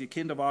geht, als ihr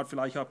Kinder wart,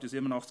 vielleicht habt ihr es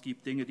immer noch, es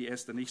gibt Dinge, die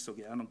esst ihr nicht so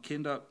gern. Und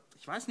Kinder,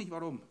 ich weiß nicht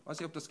warum, weiß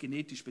nicht, ob das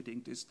genetisch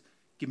bedingt ist,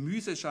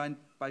 Gemüse scheint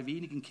bei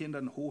wenigen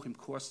Kindern hoch im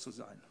Kurs zu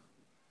sein.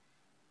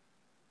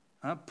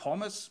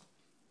 Pommes,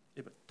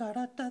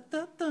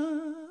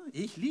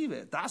 ich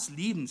liebe, das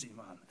lieben sie,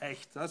 Mann,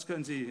 echt, das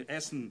können sie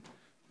essen,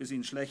 bis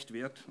ihnen schlecht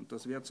wird, und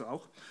das wird so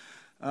auch.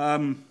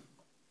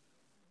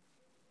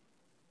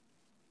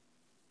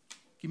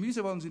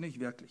 Gemüse wollen sie nicht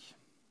wirklich.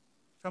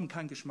 Sie haben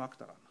keinen Geschmack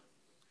daran.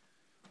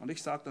 Und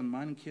ich sage dann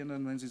meinen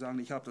Kindern, wenn sie sagen,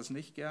 ich habe das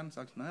nicht gern,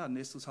 sage ich, naja, dann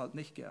isst du es halt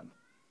nicht gern.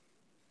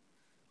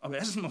 Aber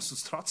essen musst du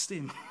es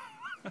trotzdem.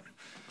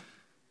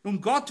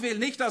 Und Gott will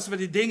nicht, dass wir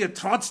die Dinge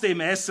trotzdem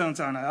essen und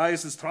sagen, ja,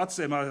 ist es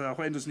trotzdem, auch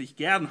wenn du es nicht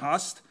gern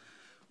hast.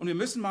 Und wir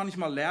müssen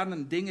manchmal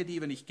lernen, Dinge,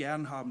 die wir nicht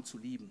gern haben, zu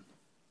lieben,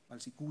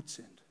 weil sie gut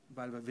sind,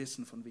 weil wir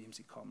wissen, von wem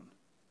sie kommen.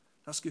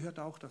 Das gehört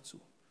auch dazu.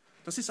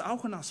 Das ist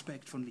auch ein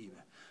Aspekt von Liebe,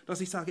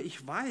 dass ich sage,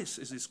 ich weiß,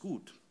 es ist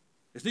gut.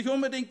 Es ist nicht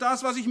unbedingt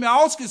das, was ich mir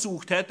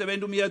ausgesucht hätte, wenn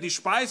du mir die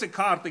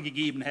Speisekarte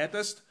gegeben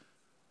hättest.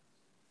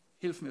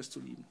 Hilf mir, es zu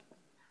lieben.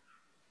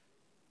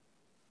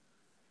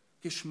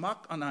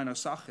 Geschmack an einer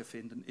Sache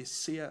finden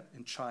ist sehr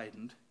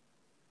entscheidend,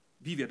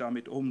 wie wir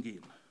damit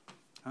umgehen.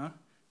 Ja?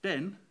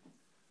 Denn,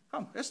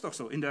 ist doch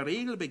so, in der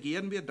Regel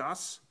begehren wir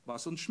das,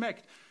 was uns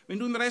schmeckt. Wenn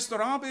du im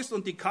Restaurant bist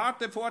und die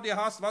Karte vor dir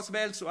hast, was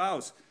wählst du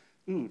aus?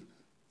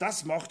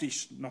 Das mochte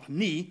ich noch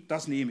nie,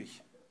 das nehme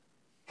ich.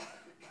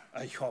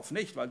 Ich hoffe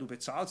nicht, weil du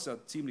bezahlst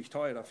ja ziemlich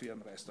teuer dafür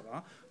im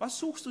Restaurant. Was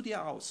suchst du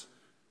dir aus?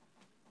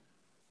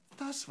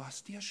 Das,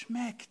 was dir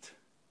schmeckt.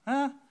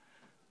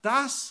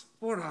 Das,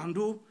 woran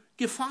du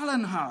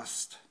gefallen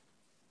hast.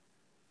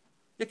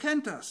 Ihr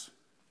kennt das.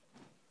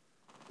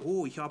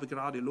 Oh, ich habe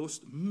gerade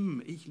Lust.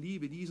 Ich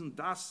liebe dies und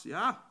das.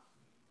 Ja,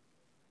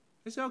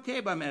 ist ja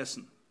okay beim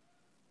Essen.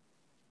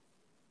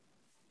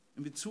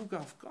 In Bezug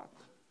auf Gott.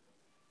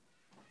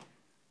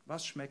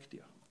 Was schmeckt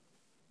dir?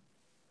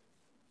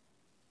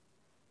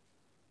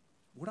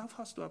 Worauf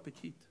hast du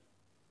Appetit?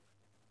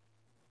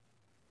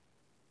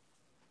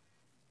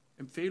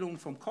 Empfehlung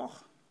vom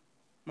Koch.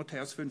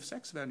 Matthäus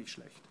 5,6 wäre nicht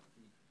schlecht.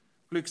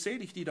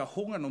 Glückselig, die da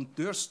hungern und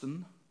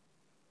dürsten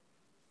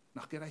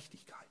nach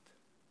Gerechtigkeit.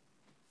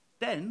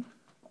 Denn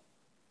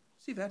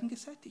sie werden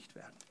gesättigt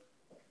werden.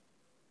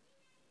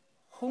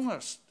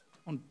 Hungerst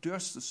und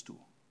dürstest du.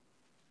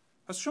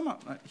 Hast du schon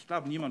mal, ich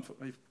glaube niemand,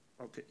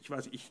 okay, ich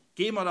weiß, ich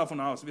gehe mal davon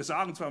aus, wir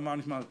sagen zwar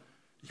manchmal,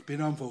 ich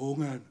bin am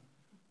Verhungern.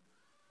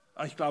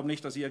 Aber ich glaube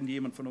nicht, dass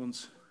irgendjemand von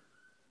uns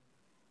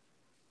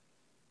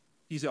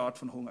diese Art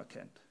von Hunger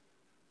kennt.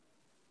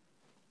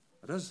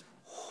 Das ist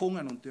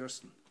Hungern und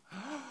Dürsten.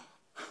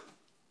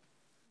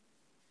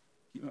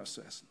 gib mir was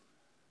zu essen.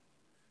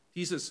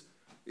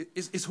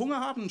 Ist Hunger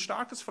haben ein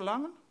starkes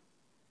Verlangen?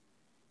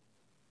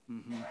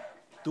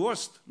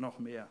 Durst noch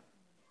mehr.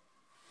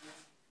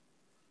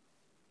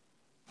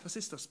 Was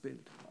ist das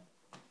Bild?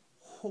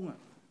 Hunger,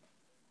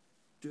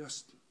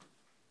 Dürsten.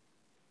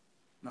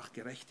 Nach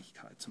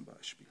Gerechtigkeit zum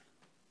Beispiel.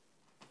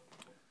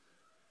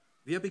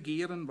 Wir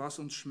begehren, was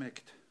uns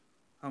schmeckt.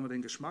 Haben wir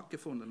den Geschmack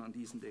gefunden an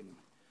diesen Dingen?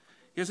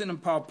 Hier sind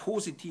ein paar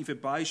positive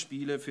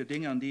Beispiele für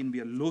Dinge, an denen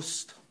wir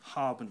Lust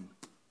haben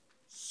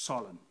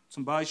sollen.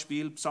 Zum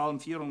Beispiel Psalm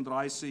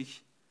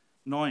 34,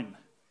 9.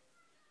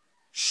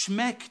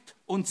 Schmeckt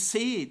und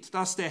seht,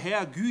 dass der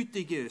Herr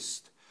gütig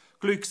ist.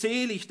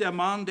 Glückselig der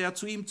Mann, der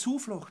zu ihm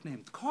Zuflucht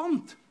nimmt.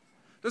 Kommt!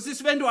 Das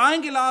ist, wenn du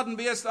eingeladen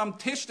wirst am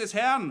Tisch des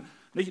Herrn,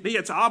 nicht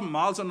jetzt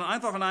Abendmahl, sondern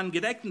einfach an einem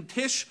gedeckten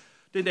Tisch,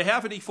 den der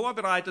Herr für dich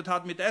vorbereitet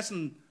hat, mit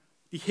Essen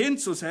dich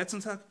hinzusetzen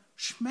und sagt,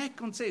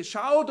 schmeck und seh,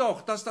 schau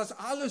doch, dass das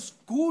alles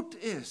gut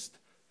ist.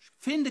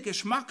 Finde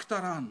Geschmack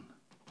daran.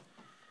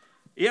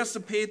 1.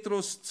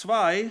 Petrus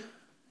 2,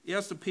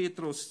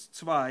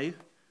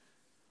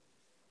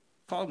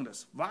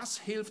 Folgendes. Was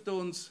hilft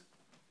uns,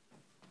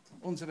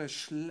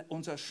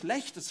 unser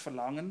schlechtes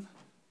Verlangen,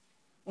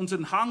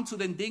 unseren Hang zu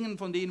den Dingen,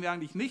 von denen wir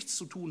eigentlich nichts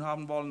zu tun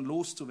haben wollen,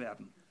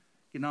 loszuwerden?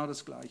 Genau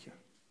das Gleiche.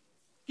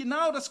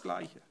 Genau das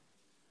Gleiche.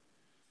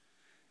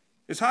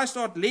 Es heißt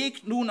dort,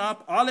 legt nun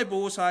ab alle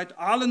Bosheit,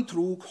 allen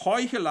Trug,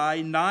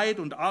 Heuchelei, Neid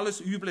und alles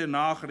üble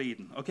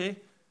Nachreden. Okay?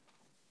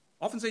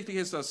 Offensichtlich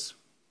ist das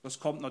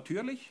kommt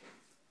natürlich,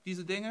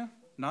 diese Dinge,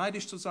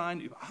 neidisch zu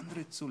sein, über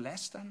andere zu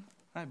lästern.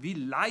 Wie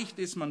leicht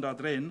ist man da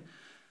drin?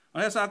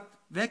 Und er sagt,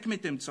 weg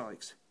mit dem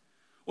Zeugs.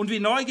 Und wie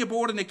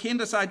neugeborene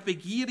Kinder seid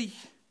begierig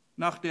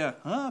nach der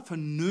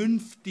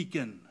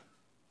Vernünftigen.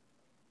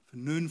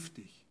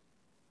 Vernünftig.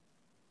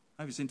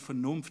 Wir sind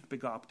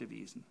vernunftbegabte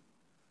Wesen.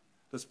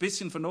 Das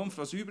bisschen Vernunft,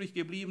 was übrig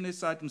geblieben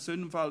ist seit dem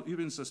Sündenfall,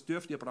 übrigens, das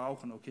dürft ihr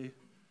brauchen, okay?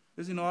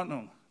 Das ist in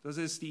Ordnung. Das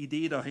ist die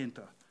Idee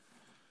dahinter.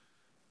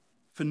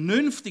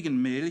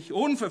 Vernünftigen Milch,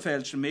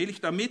 unverfälschten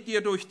Milch, damit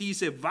ihr durch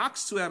diese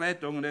Wachs zur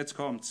Errettung, und jetzt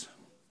kommt's,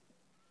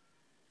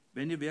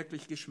 wenn ihr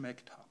wirklich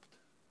geschmeckt habt,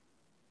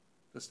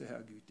 dass der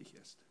Herr gütig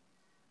ist.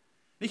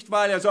 Nicht,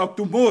 weil er sagt,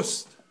 du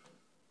musst,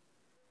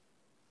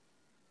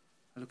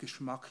 weil du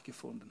Geschmack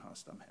gefunden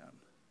hast am Herrn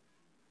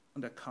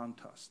und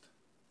erkannt hast,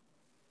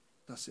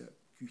 dass er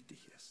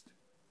gütig ist,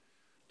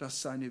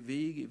 dass seine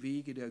Wege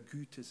Wege der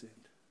Güte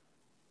sind.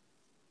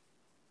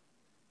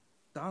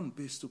 Dann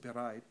bist du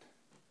bereit,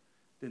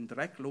 den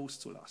Dreck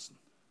loszulassen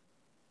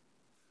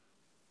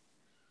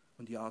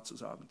und Ja zu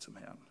sagen zum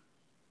Herrn,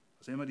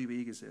 was immer die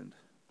Wege sind.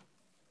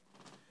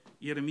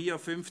 Jeremia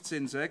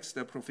 15,6,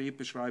 der Prophet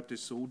beschreibt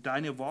es so,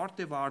 deine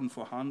Worte waren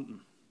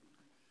vorhanden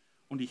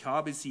und ich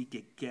habe sie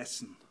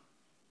gegessen.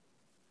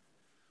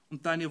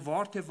 Und deine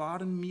Worte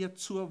waren mir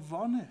zur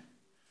Wonne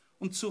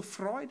und zur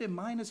Freude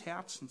meines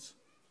Herzens.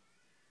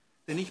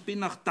 Denn ich bin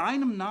nach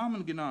deinem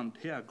Namen genannt,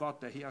 Herr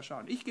Gott, der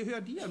Herrscher. Ich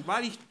gehöre dir. Und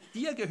weil ich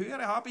dir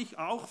gehöre, habe ich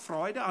auch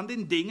Freude an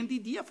den Dingen,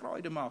 die dir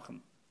Freude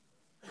machen.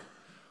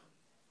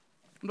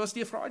 Und was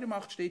dir Freude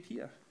macht, steht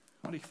hier.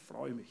 Und ich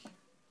freue mich.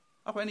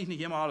 Auch wenn ich nicht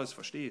immer alles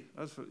verstehe.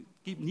 Es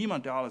gibt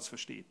niemand, der alles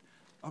versteht.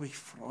 Aber ich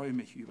freue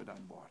mich über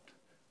dein Wort.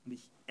 Und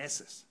ich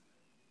esse es.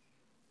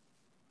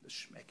 Es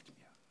schmeckt mir.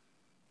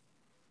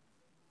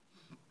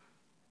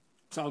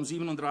 Psalm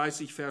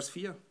 37, Vers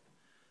 4.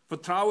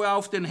 Vertraue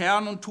auf den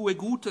Herrn und tue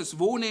Gutes,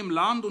 wohne im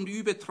Land und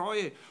übe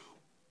Treue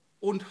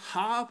und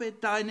habe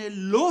deine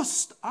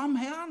Lust am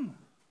Herrn.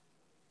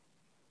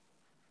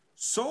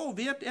 So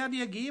wird er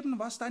dir geben,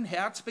 was dein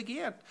Herz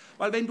begehrt.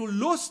 Weil wenn du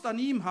Lust an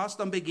ihm hast,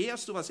 dann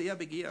begehrst du, was er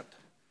begehrt.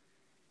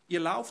 Ihr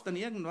lauft dann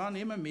irgendwann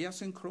immer mehr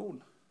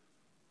synchron.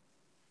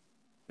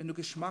 Wenn du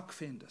Geschmack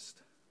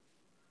findest,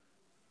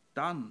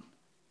 dann,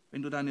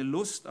 wenn du deine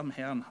Lust am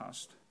Herrn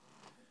hast,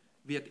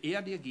 wird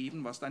er dir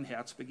geben, was dein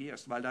Herz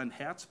begehrt, weil dein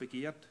Herz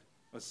begehrt,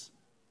 was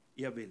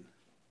er will.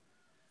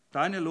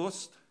 Deine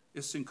Lust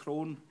ist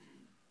synchron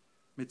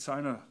mit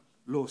seiner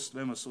Lust,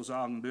 wenn wir es so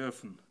sagen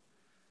dürfen.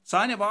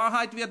 Seine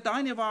Wahrheit wird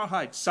deine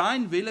Wahrheit,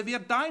 sein Wille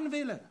wird dein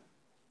Wille.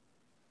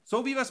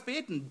 So wie wir es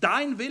beten,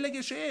 dein Wille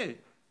geschehe.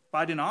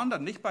 Bei den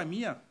anderen, nicht bei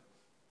mir.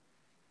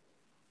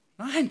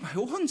 Nein, bei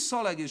uns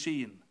soll er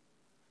geschehen.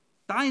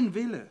 Dein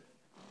Wille.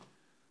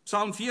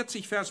 Psalm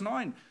 40, Vers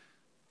 9.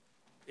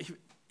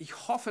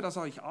 Ich hoffe, dass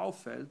euch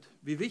auffällt,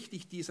 wie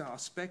wichtig dieser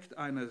Aspekt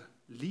einer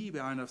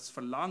Liebe, eines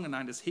Verlangen,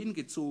 eines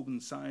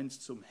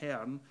Hingezogenseins zum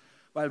Herrn,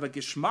 weil wir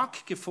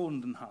Geschmack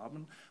gefunden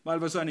haben, weil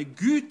wir seine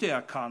Güte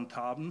erkannt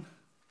haben,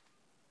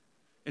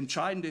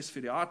 entscheidend ist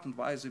für die Art und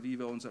Weise, wie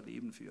wir unser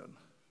Leben führen.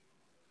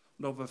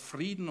 Und ob wir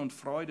Frieden und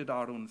Freude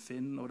darin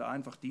finden oder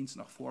einfach Dienst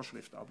nach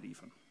Vorschrift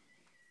abliefern.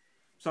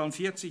 Psalm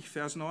 40,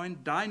 Vers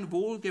 9. Dein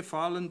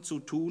Wohlgefallen zu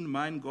tun,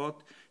 mein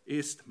Gott,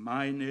 ist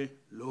meine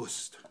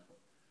Lust.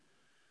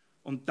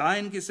 Und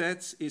dein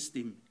Gesetz ist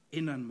im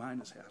Innern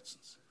meines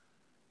Herzens.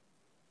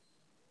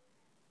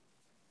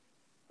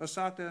 Was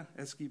sagt er?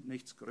 Es gibt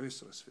nichts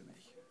Größeres für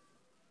mich,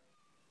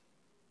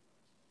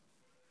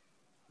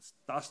 als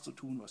das zu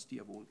tun, was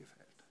dir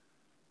wohlgefällt.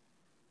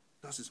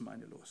 Das ist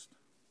meine Lust.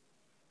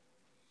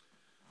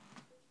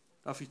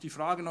 Darf ich die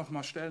Frage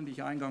nochmal stellen, die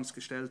ich eingangs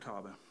gestellt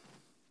habe?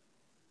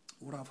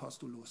 Worauf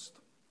hast du Lust?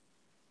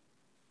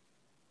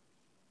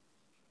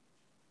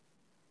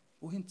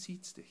 Wohin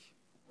zieht es dich?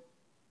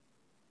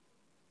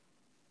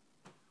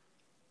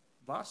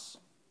 Was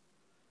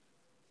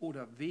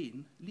oder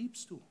wen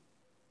liebst du?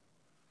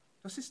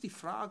 Das ist die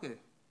Frage,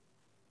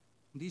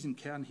 um die es im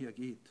Kern hier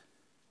geht.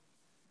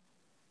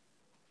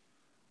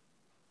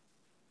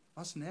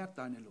 Was nährt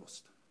deine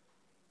Lust?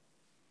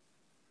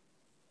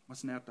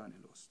 Was nährt deine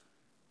Lust?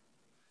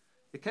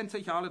 Ihr kennt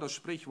sicher alle das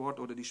Sprichwort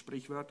oder die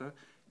Sprichwörter,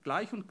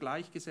 gleich und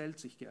gleich gesellt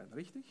sich gern,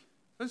 richtig?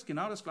 Das ist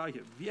genau das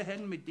Gleiche. Wir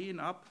hängen mit denen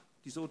ab,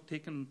 die so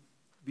ticken,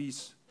 wie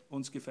es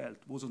uns gefällt,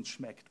 wo es uns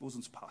schmeckt, wo es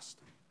uns passt.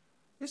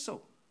 Ist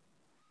so.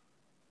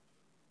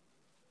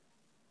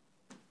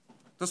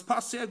 Das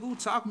passt sehr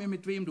gut. Sag mir,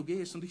 mit wem du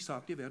gehst und ich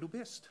sag dir, wer du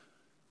bist.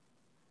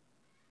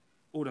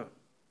 Oder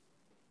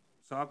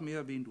sag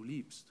mir, wen du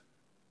liebst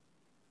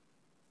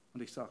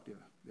und ich sag dir,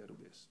 wer du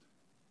bist.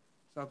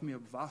 Sag mir,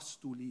 was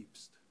du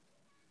liebst.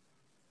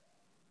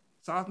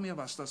 Sag mir,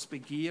 was das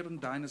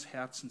Begehren deines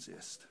Herzens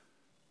ist.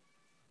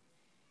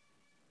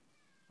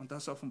 Und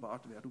das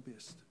offenbart, wer du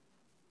bist.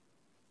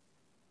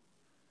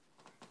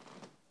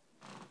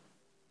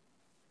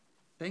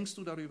 Denkst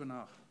du darüber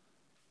nach,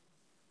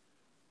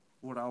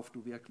 worauf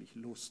du wirklich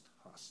Lust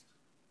hast?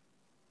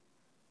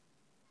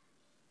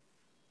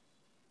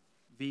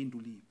 Wen du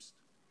liebst?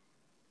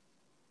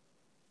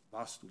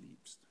 Was du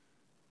liebst?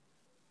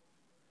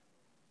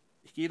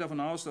 Ich gehe davon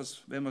aus,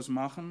 dass, wenn wir es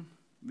machen,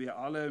 wir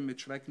alle mit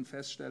Schrecken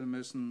feststellen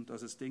müssen,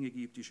 dass es Dinge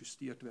gibt, die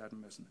justiert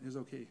werden müssen. Ist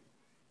okay.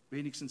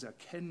 Wenigstens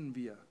erkennen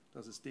wir,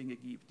 dass es Dinge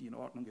gibt, die in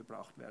Ordnung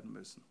gebracht werden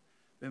müssen.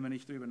 Wenn wir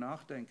nicht darüber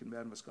nachdenken,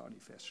 werden wir es gar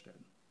nicht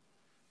feststellen.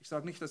 Ich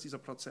sage nicht, dass dieser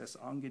Prozess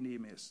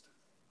angenehm ist,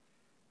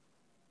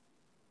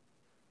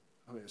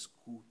 aber er ist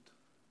gut.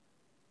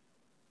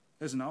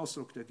 Er ist ein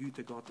Ausdruck der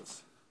Güte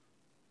Gottes.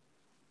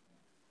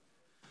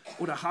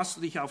 Oder hast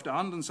du dich auf der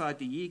anderen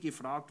Seite je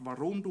gefragt,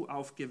 warum du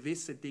auf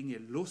gewisse Dinge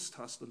Lust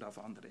hast und auf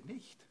andere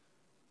nicht?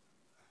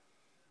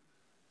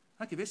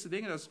 Ja, gewisse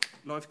Dinge, das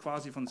läuft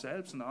quasi von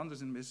selbst und andere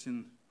sind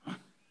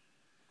ein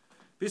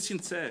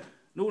bisschen zäh.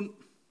 Nun,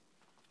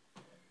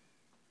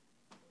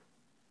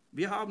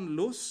 wir haben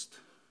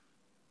Lust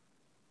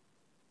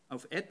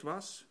auf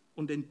etwas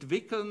und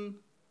entwickeln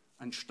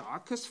ein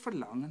starkes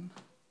Verlangen,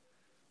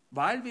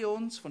 weil wir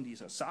uns von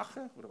dieser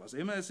Sache oder was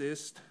immer es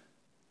ist,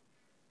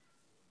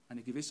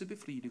 eine gewisse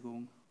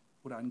Befriedigung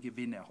oder einen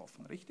Gewinn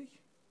erhoffen, richtig?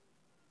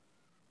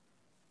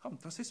 Komm,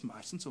 das ist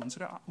meistens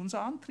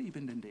unser Antrieb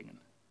in den Dingen.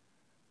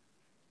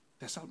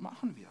 Deshalb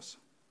machen wir es.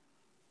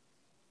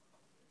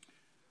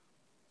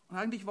 Und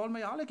eigentlich wollen wir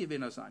ja alle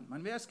Gewinner sein.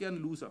 Man wäre es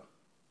gern Loser.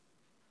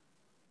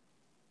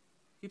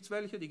 Gibt es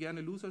welche, die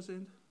gerne Loser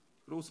sind?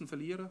 Großen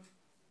Verlierer?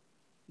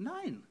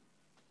 Nein.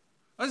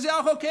 Es ist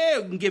ja auch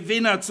okay, ein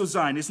Gewinner zu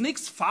sein. Ist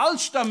nichts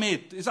falsch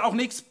damit. Ist auch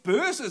nichts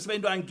Böses,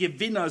 wenn du ein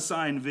Gewinner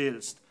sein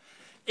willst.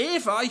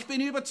 Eva, ich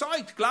bin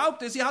überzeugt,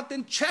 glaubte, sie hat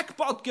den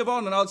Jackpot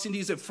gewonnen, als sie in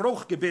diese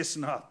Frucht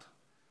gebissen hat.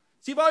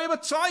 Sie war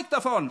überzeugt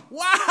davon.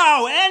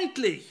 Wow,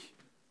 endlich!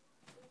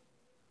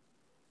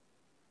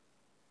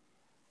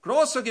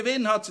 Großer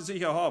Gewinn hat sie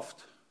sich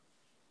erhofft.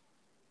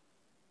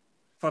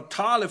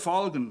 Fatale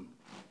Folgen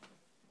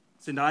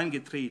sind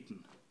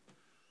eingetreten.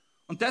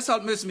 Und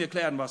deshalb müssen wir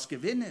klären, was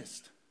Gewinn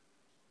ist.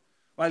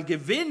 Weil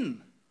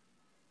Gewinn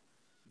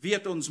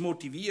wird uns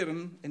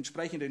motivieren,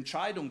 entsprechende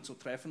Entscheidungen zu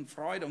treffen,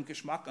 Freude und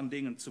Geschmack an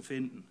Dingen zu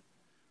finden.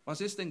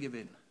 Was ist denn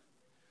Gewinn?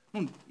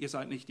 Nun, ihr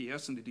seid nicht die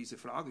Ersten, die diese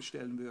Frage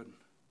stellen würden.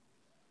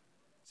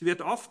 Sie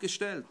wird oft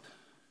gestellt.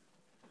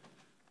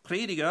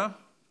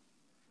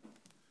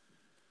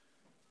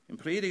 Im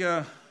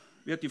Prediger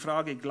wird die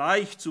Frage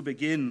gleich zu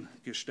Beginn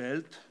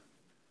gestellt.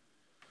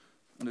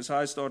 Und es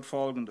heißt dort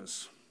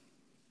Folgendes.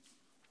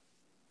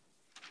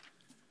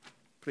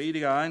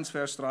 Prediger 1,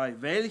 Vers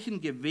 3. Welchen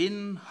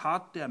Gewinn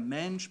hat der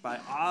Mensch bei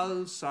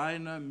all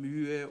seiner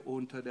Mühe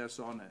unter der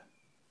Sonne?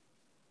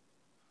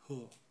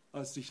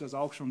 Hast dich das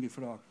auch schon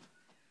gefragt?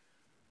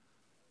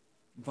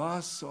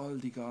 Was soll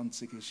die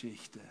ganze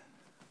Geschichte?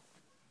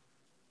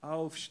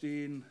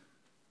 Aufstehen,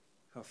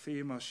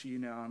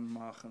 Kaffeemaschine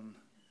anmachen,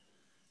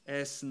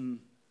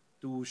 essen,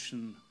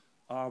 duschen,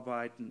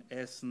 arbeiten,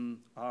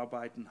 essen,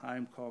 arbeiten,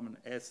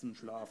 heimkommen, essen,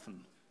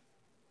 schlafen.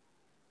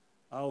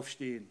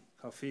 Aufstehen,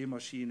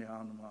 Kaffeemaschine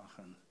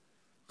anmachen.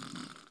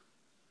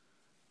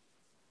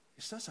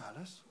 Ist das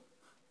alles?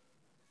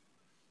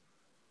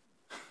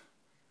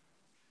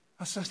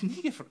 Hast du das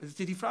nie gefragt? Ist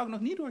dir die Frage noch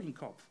nie durch den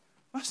Kopf?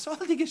 Was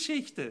soll die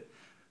Geschichte?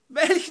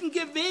 Welchen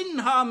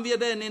Gewinn haben wir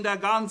denn in der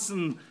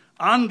ganzen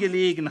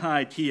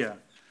Angelegenheit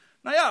hier?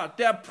 Naja,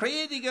 der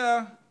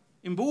Prediger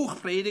im Buch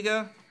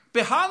Prediger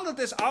behandelt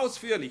es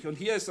ausführlich und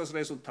hier ist das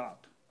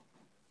Resultat.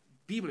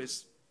 Die Bibel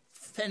ist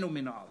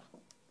phänomenal.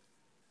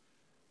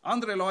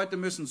 Andere Leute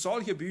müssen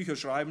solche Bücher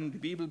schreiben, die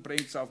Bibel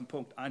bringt es auf den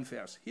Punkt, ein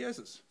Vers. Hier ist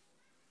es.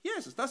 Hier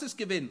ist es, das ist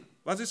Gewinn.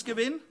 Was ist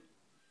Gewinn?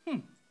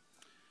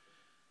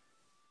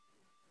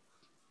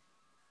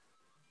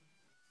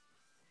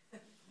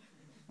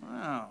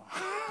 Wow.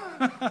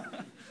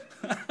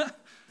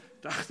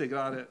 Dachte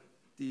gerade,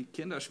 Die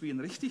Kinder spielen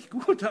richtig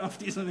gut auf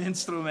diesem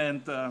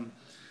Instrument.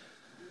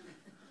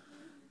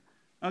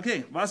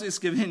 Okay, was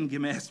ist Gewinn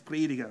gemäß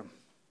Prediger?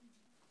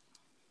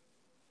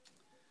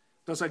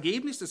 Das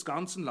Ergebnis des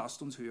Ganzen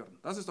lasst uns hören.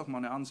 Das ist doch mal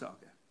eine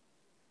Ansage.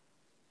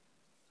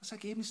 Das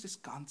Ergebnis des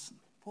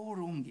Ganzen.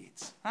 Worum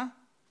geht's?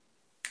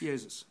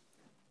 Jesus.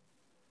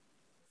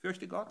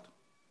 Fürchte Gott,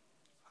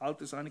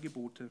 halte seine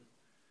Gebote,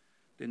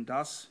 denn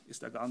das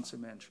ist der ganze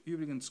Mensch.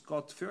 Übrigens,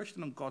 Gott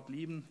fürchten und Gott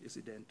lieben ist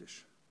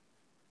identisch.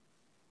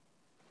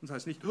 Das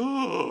heißt nicht,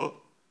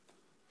 oh!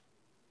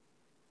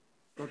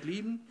 Gott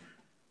lieben,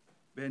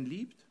 wer ihn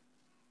liebt,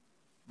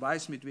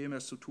 weiß, mit wem er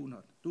es zu tun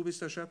hat. Du bist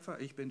der Schöpfer,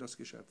 ich bin das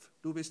Geschöpf.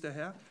 Du bist der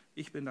Herr,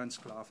 ich bin dein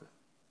Sklave.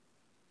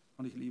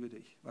 Und ich liebe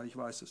dich, weil ich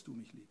weiß, dass du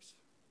mich liebst.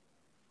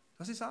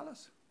 Das ist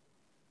alles.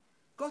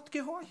 Gott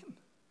gehorchen.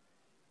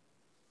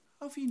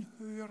 Auf ihn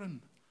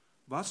hören.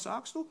 Was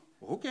sagst du?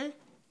 Okay,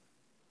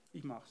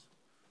 ich mach's.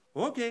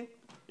 Okay,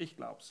 ich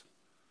glaub's.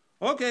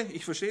 Okay,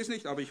 ich verstehe es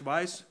nicht, aber ich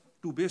weiß,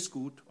 du bist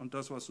gut und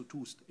das, was du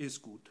tust,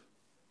 ist gut.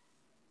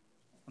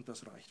 Und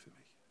das reicht für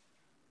mich.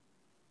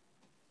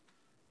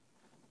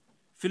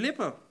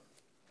 Philipper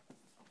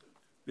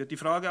wird die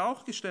Frage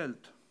auch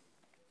gestellt.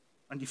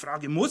 Und die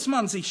Frage muss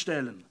man sich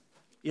stellen,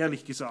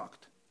 ehrlich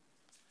gesagt.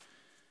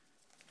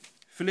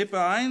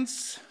 Philipper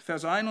 1,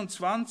 Vers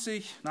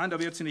 21, nein, da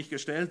wird sie nicht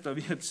gestellt, da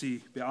wird sie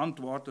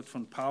beantwortet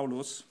von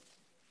Paulus.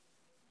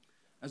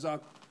 Er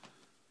sagt,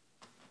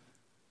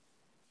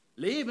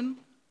 Leben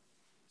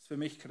ist für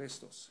mich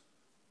Christus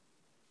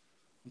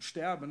und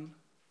Sterben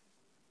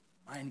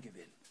mein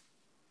Gewinn.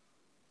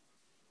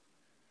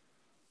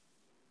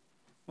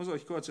 Ich muss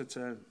euch kurz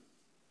erzählen.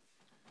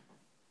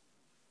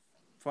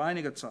 Vor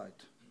einiger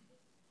Zeit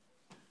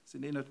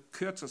sind in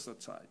kürzester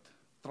Zeit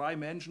 3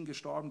 Menschen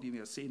gestorben, die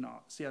mir sehr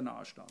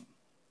nahe standen.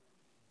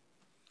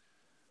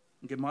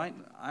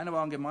 Einer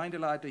war ein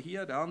Gemeindeleiter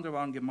hier, der andere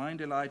war ein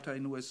Gemeindeleiter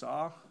in den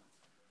USA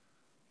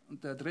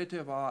und der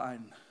dritte war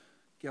ein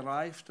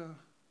gereifter,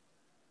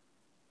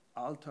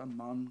 alter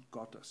Mann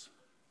Gottes.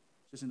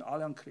 Sie sind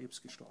alle an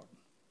Krebs gestorben.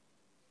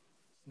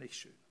 Nicht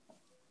schön.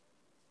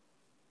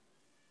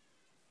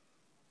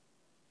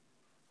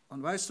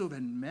 Und weißt du,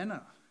 wenn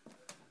Männer,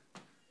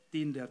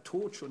 denen der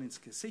Tod schon ins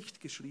Gesicht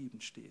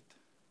geschrieben steht,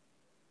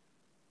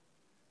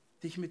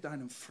 dich mit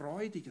einem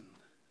freudigen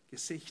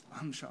Gesicht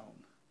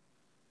anschauen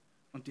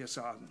und dir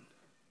sagen,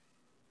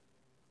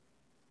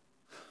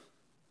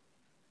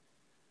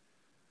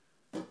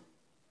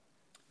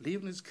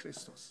 Leben ist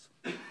Christus,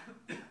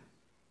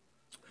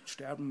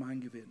 Sterben mein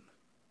Gewinn.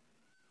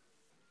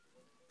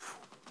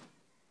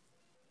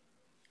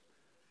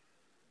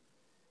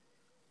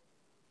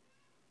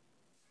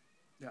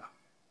 Ja,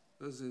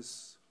 das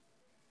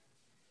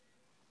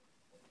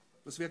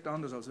wirkt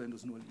anders, als wenn du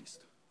es nur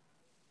liest.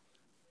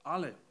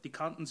 Alle, die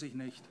kannten sich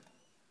nicht.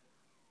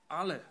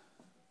 Alle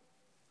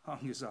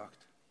haben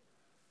gesagt,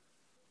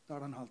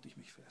 daran halte ich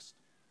mich fest.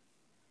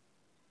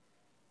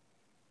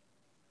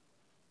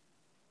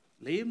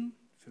 Leben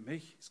für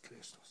mich ist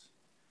Christus.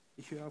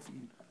 Ich höre auf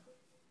ihn.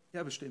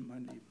 Er bestimmt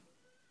mein Leben.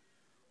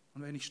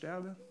 Und wenn ich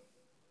sterbe,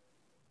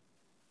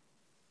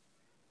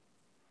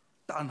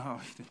 dann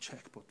habe ich den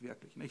Jackpot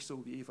wirklich. Nicht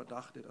so, wie Eva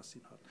dachte, dass sie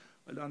ihn hat.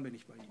 Weil dann bin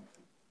ich bei ihm.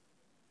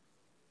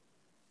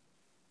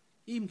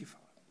 Ihm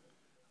gefallen.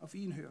 Auf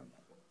ihn hören.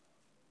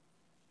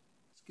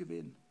 Das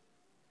Gewinn.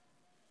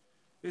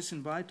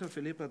 Bisschen weiter,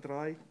 Philipper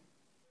 3,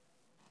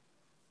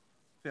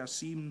 Vers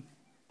 7.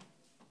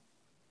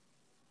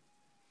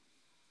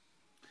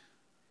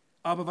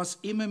 Aber was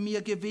immer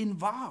mir Gewinn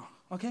war,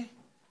 okay?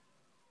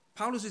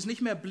 Paulus ist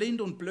nicht mehr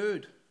blind und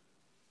blöd.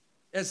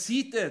 Er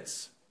sieht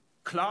jetzt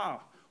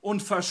klar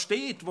und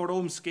versteht,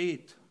 worum es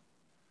geht.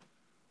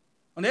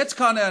 Und jetzt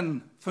kann er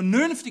ein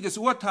vernünftiges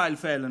Urteil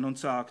fällen und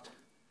sagt,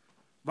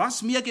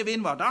 was mir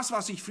Gewinn war, das,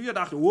 was ich früher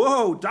dachte,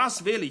 wow,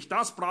 das will ich,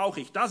 das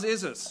brauche ich, das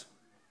ist es,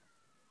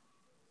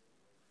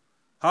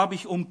 habe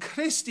ich um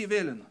Christi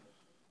willen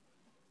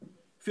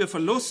für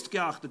Verlust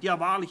geachtet. Ja,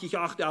 wahrlich, ich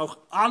achte auch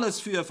alles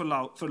für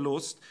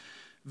Verlust,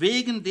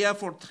 wegen der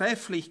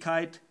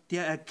Vortrefflichkeit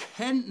der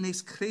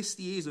Erkenntnis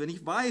Christi Jesu. Wenn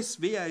ich weiß,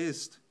 wer er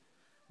ist,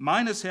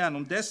 meines Herrn,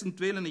 um dessen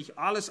Willen ich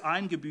alles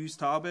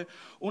eingebüßt habe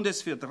und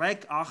es für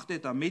Dreck achte,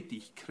 damit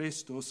ich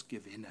Christus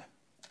gewinne.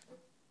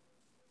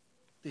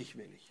 Dich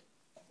will ich.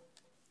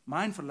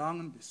 Mein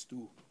Verlangen bist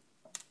du.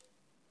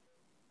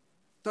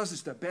 Das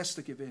ist der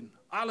beste Gewinn.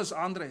 Alles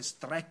andere ist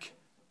Dreck,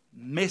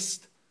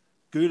 Mist,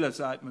 Gülle,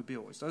 sagt man bei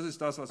uns. Das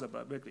ist das, was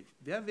er wirklich...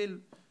 Wer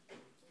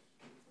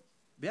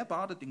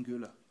badet in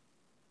Gülle?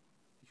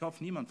 Ich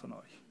hoffe, niemand von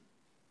euch.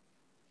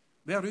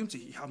 Wer rühmt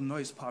sich? Ich habe ein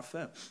neues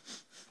Parfum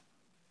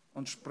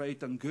und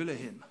sprayt dann Gülle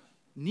hin.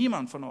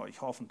 Niemand von euch,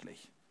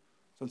 hoffentlich.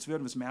 Sonst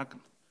würden wir es merken.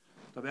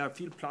 Da wäre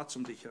viel Platz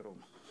um dich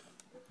herum.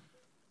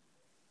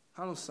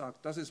 Paulus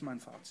sagt, das ist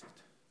mein Fazit.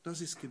 Das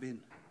ist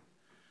Gewinn.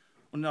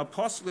 Und in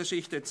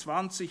Apostelgeschichte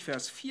 20,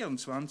 Vers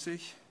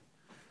 24,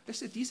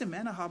 wisst ihr, diese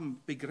Männer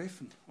haben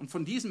begriffen. Und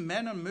von diesen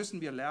Männern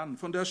müssen wir lernen.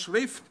 Von der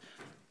Schrift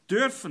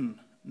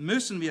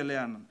müssen wir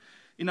lernen.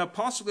 In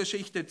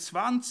Apostelgeschichte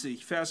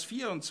 20, Vers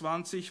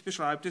 24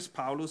 beschreibt es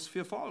Paulus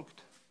wie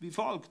folgt. wie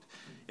folgt.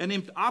 Er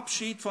nimmt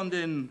Abschied von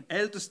den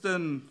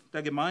Ältesten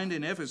der Gemeinde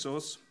in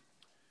Ephesus,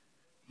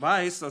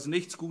 weiß, dass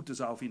nichts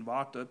Gutes auf ihn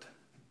wartet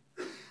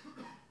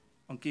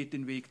und geht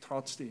den Weg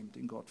trotzdem,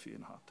 den Gott für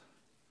ihn hat.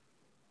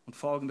 Und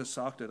Folgendes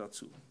sagt er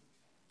dazu.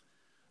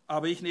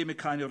 Aber ich nehme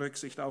keine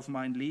Rücksicht auf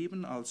mein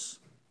Leben als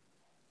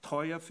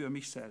teuer für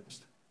mich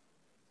selbst.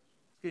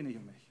 Es geht nicht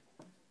um mich.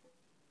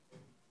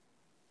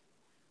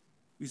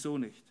 Wieso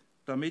nicht?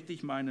 Damit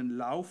ich meinen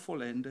Lauf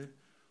vollende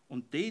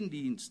und den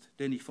Dienst,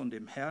 den ich von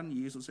dem Herrn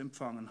Jesus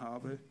empfangen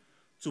habe,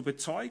 zu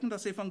bezeugen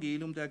das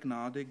Evangelium der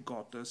Gnade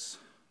Gottes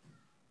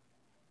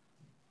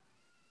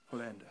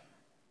vollende.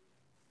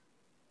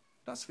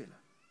 Das will er.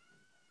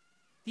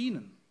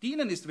 Dienen.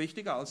 Dienen ist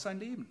wichtiger als sein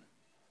Leben,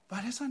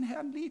 weil er seinen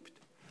Herrn liebt.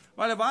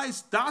 Weil er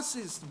weiß, das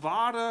ist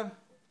wahrer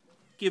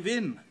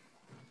Gewinn.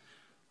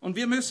 Und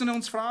wir müssen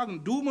uns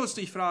fragen, du musst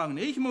dich fragen,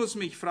 ich muss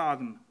mich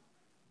fragen,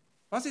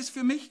 was ist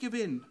für mich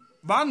Gewinn?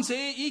 Wann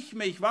sehe ich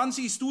mich? Wann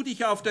siehst du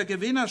dich auf der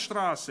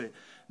Gewinnerstraße?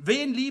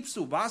 Wen liebst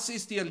du? Was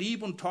ist dir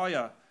lieb und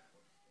teuer?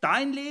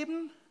 Dein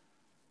Leben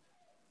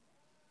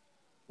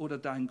oder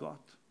dein Gott?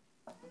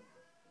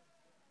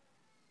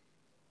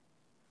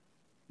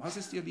 Was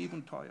ist dir lieb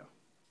und teuer?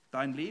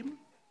 Dein Leben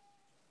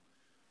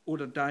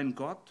oder dein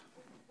Gott,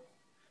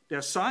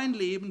 der sein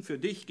Leben für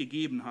dich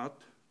gegeben hat,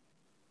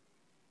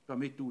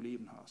 damit du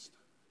Leben hast?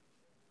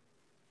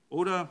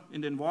 Oder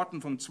in den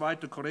Worten von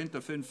 2. Korinther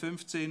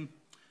 5,15,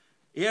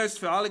 er ist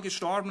für alle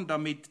gestorben,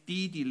 damit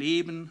die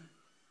leben,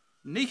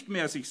 nicht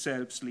mehr sich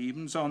selbst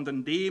lieben,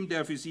 sondern dem,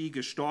 der für sie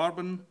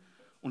gestorben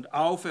und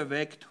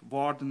auferweckt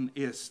worden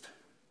ist.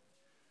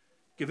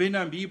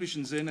 Gewinner im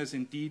biblischen Sinne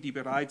sind die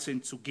bereit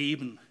sind zu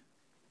geben,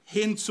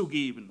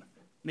 hinzugeben,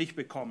 nicht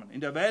bekommen.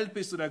 In der Welt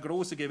bist du der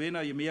große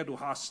Gewinner, je mehr du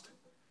hast.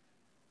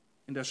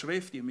 In der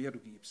Schrift, je mehr du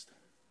gibst.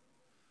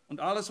 Und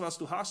alles, was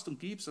du hast und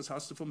gibst, das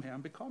hast du vom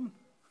Herrn bekommen.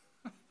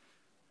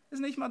 Das ist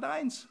nicht mal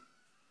deins.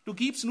 Du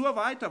gibst nur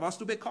weiter, was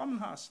du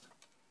bekommen hast.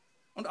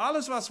 Und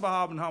alles, was wir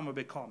haben, haben wir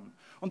bekommen.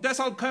 Und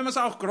deshalb können wir es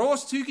auch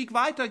großzügig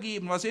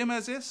weitergeben, was immer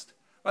es ist.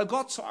 Weil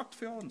Gott sorgt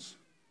für uns.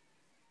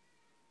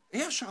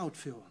 Er schaut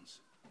für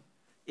uns.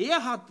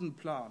 Er hat einen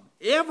Plan.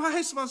 Er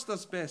weiß, was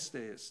das Beste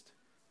ist.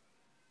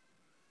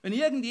 Wenn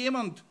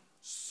irgendjemand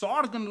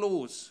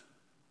sorgenlos,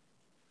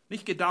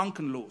 nicht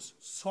gedankenlos,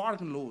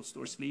 sorgenlos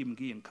durchs Leben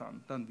gehen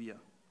kann, dann wir.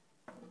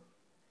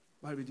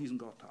 Weil wir diesen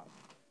Gott haben.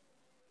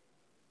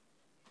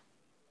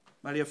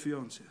 Weil er für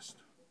uns ist.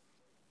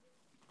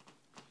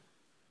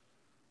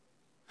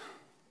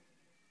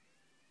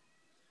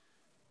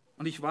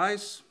 Und ich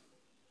weiß,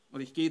 und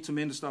ich gehe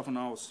zumindest davon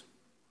aus,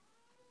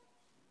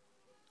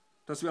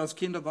 dass wir als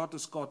Kinder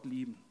Gottes Gott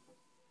lieben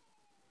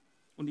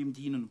und ihm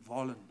dienen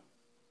wollen.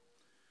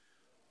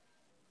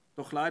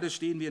 Doch leider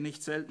stehen wir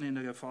nicht selten in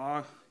der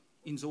Gefahr,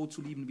 ihn so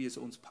zu lieben, wie es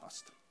uns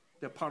passt.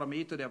 Der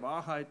Parameter der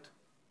Wahrheit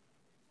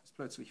ist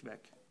plötzlich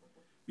weg.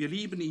 Wir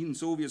lieben ihn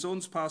so, wie es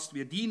uns passt.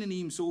 Wir dienen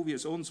ihm so, wie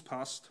es uns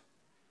passt.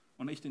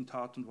 Und nicht in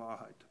Tat und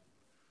Wahrheit.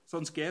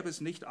 Sonst gäbe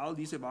es nicht all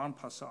diese wahren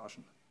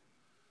Passagen.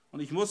 Und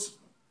ich muss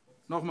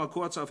noch mal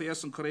kurz auf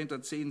 1. Korinther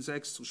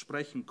 10,6 zu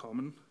sprechen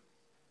kommen,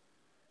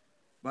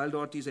 weil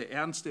dort diese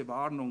ernste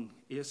Warnung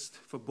ist,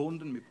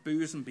 verbunden mit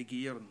bösem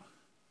Begehren,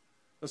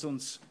 das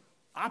uns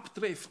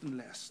abdriften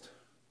lässt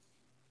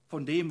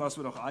von dem, was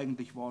wir doch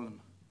eigentlich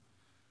wollen.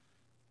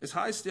 Es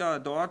heißt ja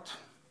dort,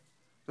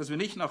 dass wir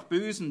nicht nach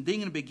bösen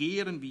Dingen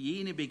begehren, wie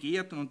jene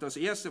begehrten. Und das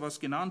Erste, was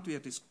genannt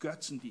wird, ist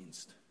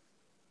Götzendienst.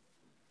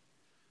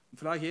 Und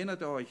vielleicht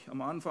erinnert ihr euch,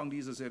 am Anfang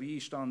dieser Serie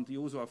stand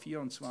Josua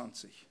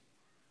 24.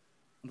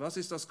 Und was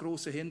ist das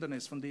große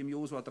Hindernis, von dem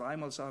Josua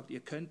dreimal sagt,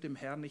 ihr könnt dem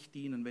Herrn nicht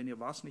dienen, wenn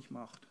ihr was nicht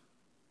macht?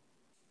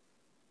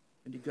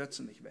 Wenn die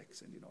Götzen nicht weg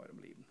sind in eurem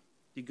Leben.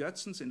 Die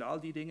Götzen sind all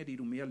die Dinge, die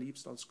du mehr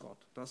liebst als Gott.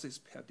 Das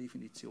ist per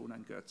Definition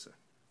ein Götze.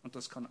 Und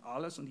das kann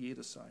alles und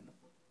jedes sein.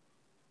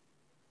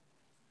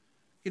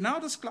 Genau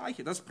das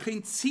Gleiche. Das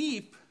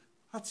Prinzip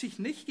hat sich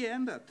nicht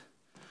geändert.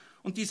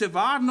 Und diese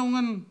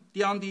Warnungen,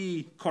 die an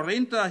die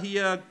Korinther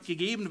hier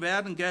gegeben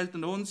werden,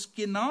 gelten uns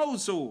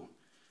genauso.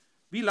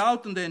 Wie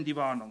lauten denn die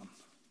Warnungen?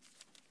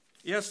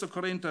 1.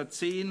 Korinther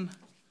 10,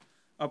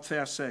 ab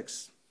Vers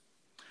 6.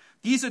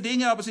 Diese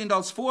Dinge aber sind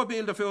als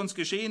Vorbilder für uns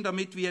geschehen,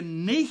 damit wir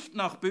nicht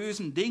nach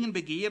bösen Dingen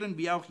begehren,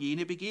 wie auch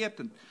jene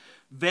begehrten.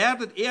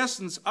 Werdet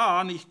erstens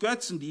nicht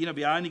Götzendiener,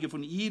 wie einige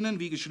von ihnen,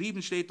 wie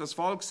geschrieben steht, das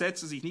Volk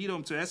setzte sich nieder,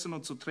 um zu essen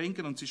und zu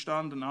trinken, und sie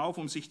standen auf,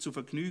 um sich zu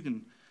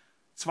vergnügen.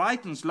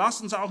 Zweitens,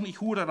 lasst uns auch nicht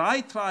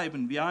Hurerei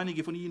treiben, wie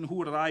einige von ihnen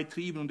Hurerei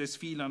trieben, und es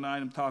fielen an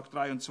einem Tag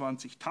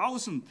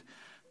 23.000.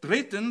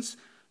 Drittens,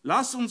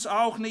 lasst uns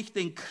auch nicht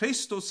den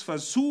Christus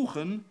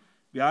versuchen,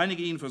 wie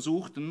einige ihn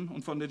versuchten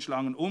und von den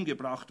Schlangen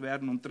umgebracht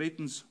werden. Und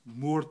drittens,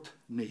 murrt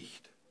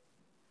nicht.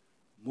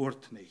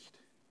 Murrt nicht.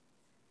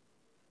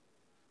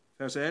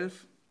 Vers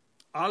 11.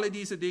 Alle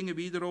diese Dinge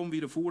wiederum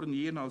widerfuhren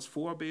jenen als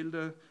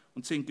Vorbilder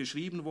und sind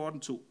geschrieben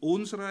worden zu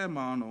unserer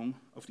Ermahnung,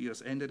 auf die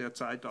das Ende der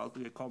Zeitalter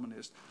gekommen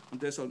ist.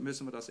 Und deshalb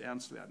müssen wir das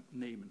ernst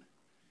nehmen.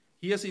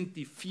 Hier sind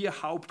die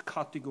 4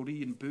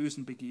 Hauptkategorien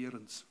bösen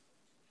Begehrens.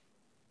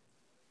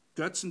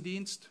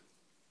 Götzendienst,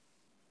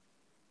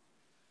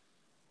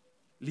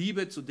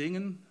 Liebe zu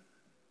Dingen,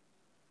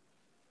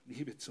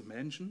 Liebe zu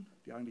Menschen,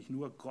 die eigentlich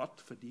nur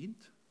Gott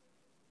verdient.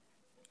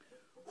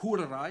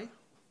 Hurerei,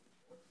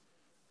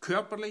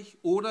 körperlich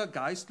oder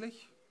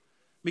geistlich.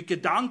 Mit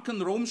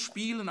Gedanken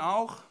rumspielen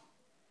auch,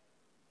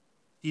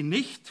 die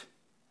nicht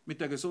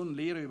mit der gesunden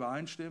Lehre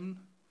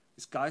übereinstimmen,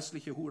 ist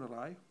geistliche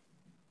Hurerei.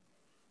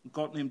 Und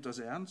Gott nimmt das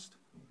ernst.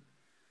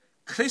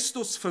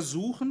 Christus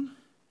versuchen,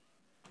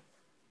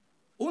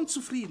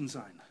 unzufrieden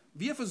sein.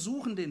 Wir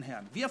versuchen den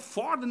Herrn. Wir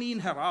fordern ihn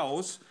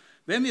heraus,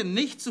 wenn wir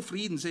nicht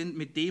zufrieden sind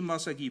mit dem,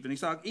 was er gibt. Und ich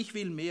sage, ich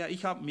will mehr,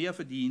 ich habe mehr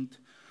verdient.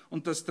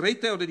 Und das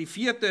dritte oder die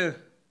vierte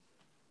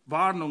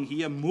Warnung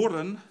hier,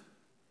 Murren,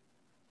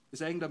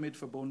 ist eng damit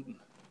verbunden.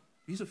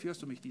 Wieso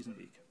führst du mich diesen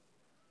Weg?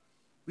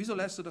 Wieso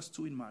lässt du das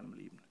zu in meinem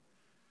Leben?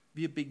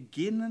 Wir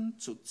beginnen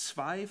zu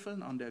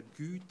zweifeln an der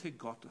Güte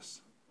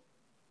Gottes.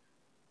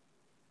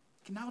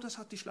 Genau das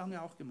hat die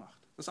Schlange auch gemacht.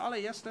 Das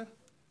allererste,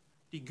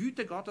 die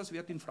Güte Gottes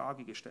wird in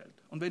Frage gestellt.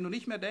 Und wenn du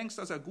nicht mehr denkst,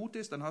 dass er gut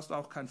ist, dann hast du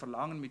auch kein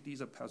Verlangen, mit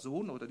dieser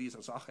Person oder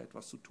dieser Sache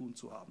etwas zu tun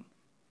zu haben.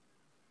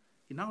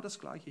 Genau das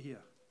Gleiche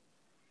hier.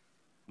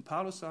 Und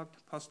Paulus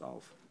sagt, passt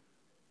auf.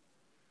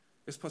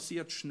 Es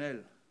passiert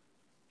schnell,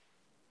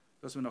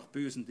 dass wir nach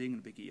bösen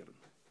Dingen begehren.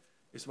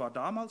 Es war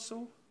damals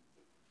so,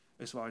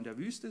 es war in der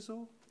Wüste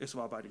so, es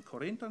war bei den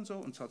Korinthern so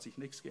und es hat sich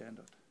nichts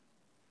geändert.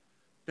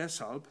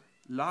 Deshalb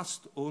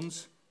lasst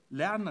uns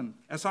lernen.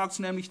 Er sagt es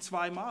nämlich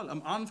zweimal,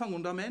 am Anfang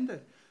und am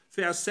Ende.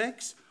 Vers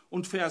 6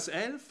 und Vers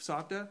 11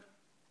 sagt er,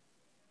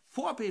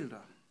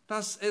 Vorbilder,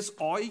 dass es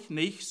euch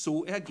nicht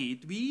so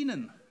ergeht wie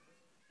ihnen.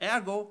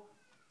 Ergo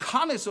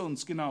kann es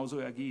uns genauso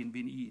ergehen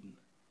wie ihnen,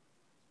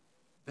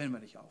 wenn wir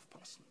nicht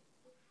aufpassen.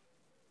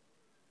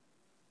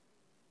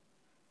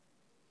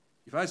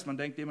 Ich weiß, man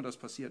denkt immer, das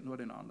passiert nur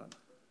den anderen.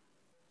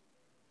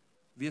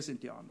 Wir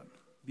sind die anderen.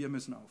 Wir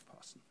müssen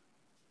aufpassen.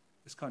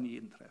 Es kann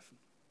jeden treffen.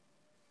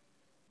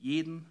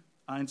 Jeden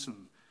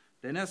Einzelnen.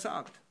 Denn er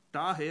sagt,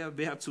 daher,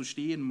 wer zu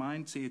stehen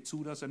meint, seht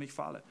zu, dass er nicht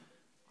falle.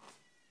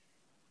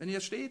 Wenn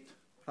ihr steht,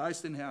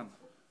 preist den Herrn.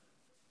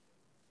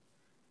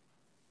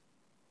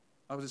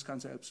 Aber es ist kein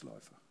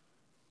Selbstläufer.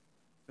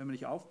 Wenn wir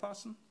nicht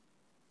aufpassen,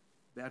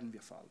 werden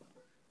wir fallen.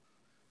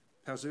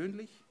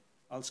 Persönlich,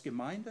 als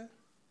Gemeinde,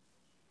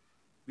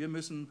 wir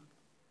müssen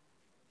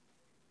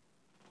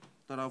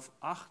darauf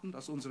achten,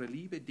 dass unsere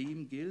Liebe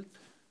dem gilt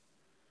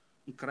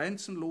und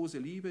grenzenlose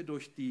Liebe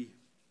durch die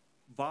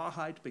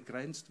Wahrheit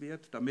begrenzt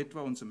wird, damit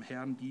wir unserem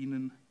Herrn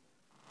dienen,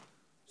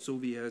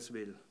 so wie er es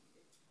will.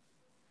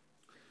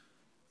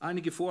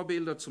 Einige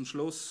Vorbilder zum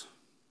Schluss,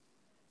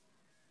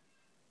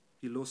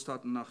 die Lust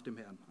hatten nach dem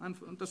Herrn.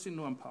 Und das sind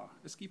nur ein paar.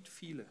 Es gibt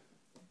viele.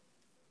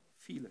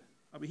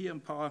 Aber hier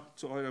ein paar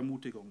zu eurer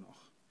Ermutigung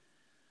noch.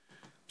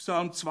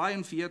 Psalm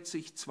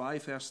 42, 2,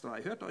 Vers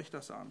 3. Hört euch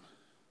das an.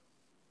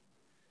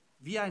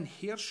 Wie ein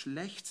Hirsch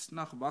lechzt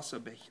nach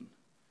Wasserbächen,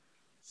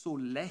 so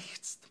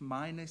lechzt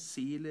meine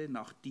Seele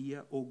nach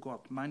dir, o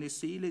Gott. Meine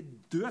Seele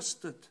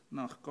dürstet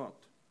nach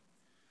Gott,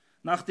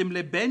 nach dem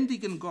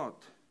lebendigen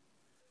Gott.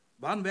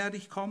 Wann werde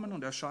ich kommen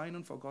und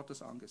erscheinen vor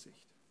Gottes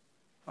Angesicht?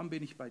 Wann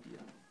bin ich bei dir?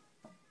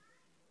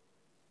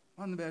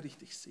 Wann werde ich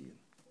dich sehen?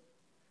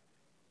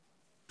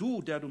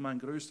 Du, der du mein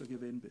größter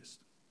Gewinn bist.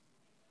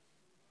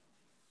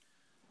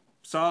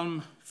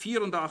 Psalm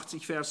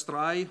 84, Vers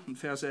 3 und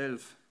Vers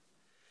 11.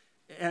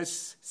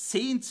 Es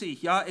sehnt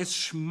sich, ja, es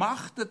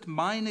schmachtet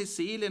meine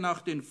Seele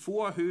nach den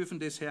Vorhöfen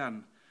des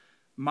Herrn.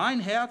 Mein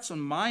Herz und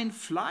mein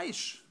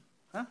Fleisch,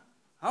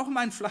 auch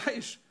mein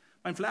Fleisch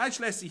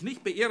lässt sich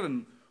nicht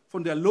beirren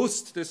von der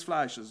Lust des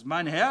Fleisches.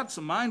 Mein Herz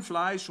und mein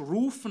Fleisch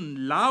rufen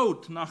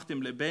laut nach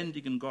dem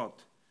lebendigen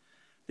Gott.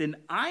 Denn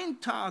ein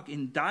Tag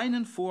in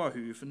deinen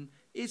Vorhöfen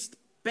ist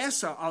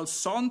besser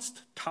als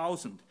sonst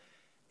 1000.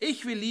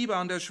 Ich will lieber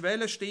an der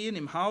Schwelle stehen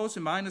im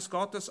Hause meines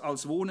Gottes,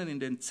 als wohnen in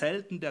den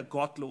Zelten der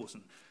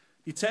Gottlosen.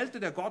 Die Zelte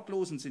der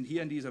Gottlosen sind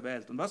hier in dieser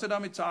Welt. Und was er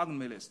damit sagen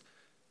will ist,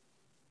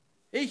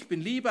 ich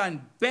bin lieber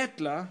ein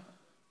Bettler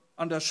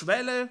an der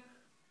Schwelle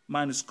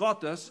meines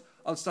Gottes,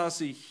 als dass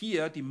ich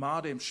hier die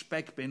Made im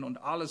Speck bin und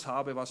alles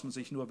habe, was man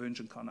sich nur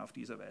wünschen kann auf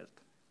dieser Welt.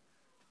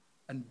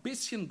 Ein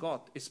bisschen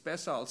Gott ist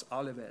besser als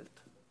alle Welt.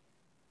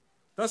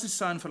 Das ist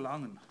sein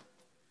Verlangen.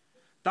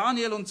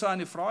 Daniel und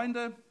seine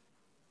Freunde,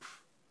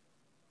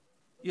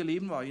 ihr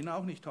Leben war ihnen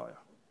auch nicht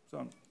teuer.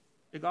 Sagen,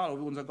 egal,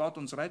 ob unser Gott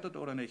uns rettet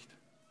oder nicht.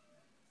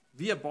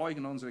 Wir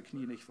beugen unsere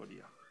Knie nicht vor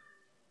dir.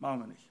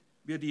 Machen wir nicht.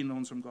 Wir dienen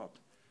unserem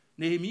Gott.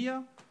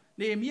 Nehemia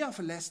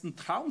verlässt einen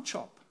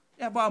Traumjob.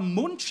 Er war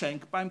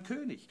Mundschenk beim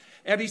König.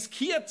 Er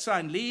riskiert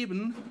sein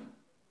Leben.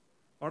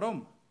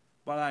 Warum?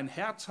 Weil er ein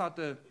Herz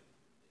hatte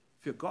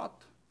für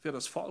Gott, für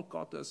das Volk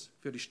Gottes,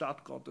 für die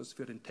Stadt Gottes,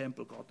 für den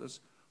Tempel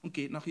Gottes und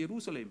geht nach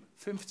Jerusalem.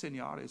 15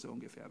 Jahre ist er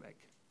ungefähr weg.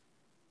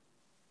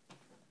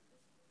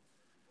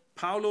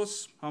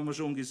 Paulus haben wir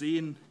schon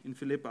gesehen in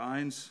Philipper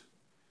 1,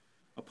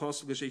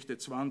 Apostelgeschichte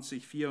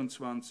 20,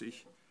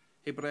 24,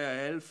 Hebräer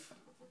 11,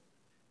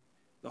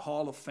 the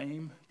Hall of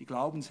Fame, die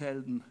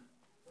Glaubenshelden,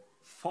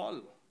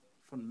 voll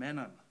von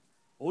Männern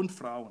und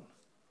Frauen,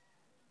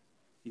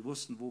 die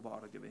wussten, wo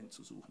wahrer Gewinn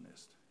zu suchen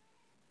ist.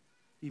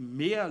 die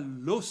mehr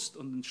Lust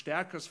und ein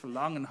stärkeres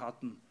Verlangen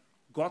hatten,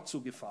 Gott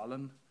zu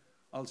gefallen,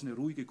 als eine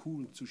ruhige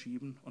Kuh zu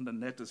schieben und ein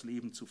nettes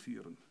Leben zu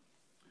führen.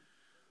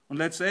 Und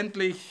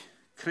letztendlich,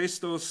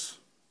 Christus,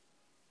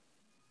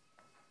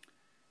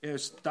 er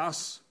ist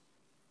das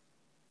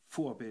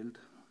Vorbild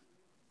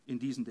in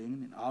diesen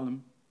Dingen, in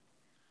allem.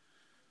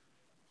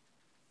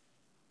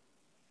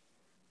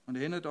 Und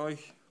erinnert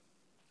euch,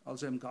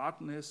 als er im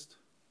Garten ist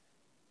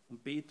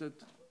und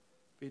betet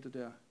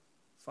der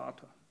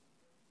Vater: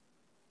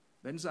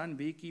 Wenn es einen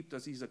Weg gibt,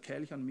 dass dieser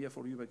Kelch an mir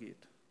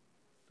vorübergeht,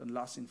 dann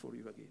lass ihn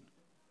vorübergehen.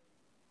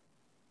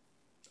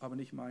 Aber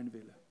nicht mein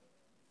Wille,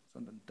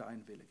 sondern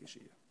dein Wille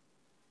geschehe.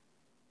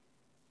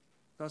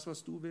 Das,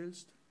 was du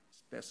willst,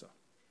 ist besser.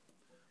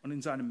 Und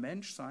in seinem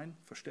Menschsein,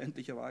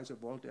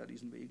 verständlicherweise, wollte er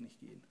diesen Weg nicht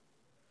gehen.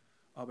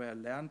 Aber er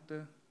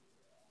lernte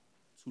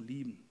zu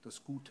lieben,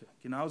 das Gute,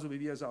 genauso wie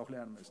wir es auch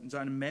lernen müssen. In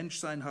seinem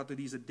Menschsein hat er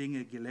diese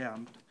Dinge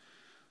gelernt.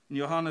 In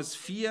Johannes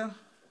 4,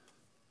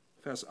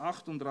 Vers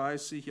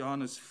 38,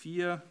 Johannes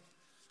 4,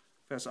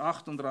 Vers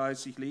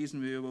 38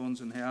 lesen wir über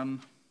unseren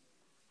Herrn,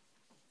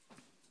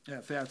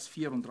 Vers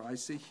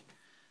 34.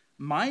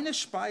 Meine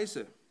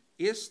Speise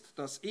ist,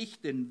 dass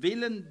ich den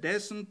Willen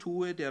dessen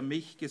tue, der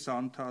mich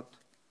gesandt hat,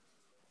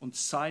 und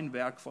sein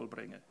Werk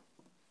vollbringe.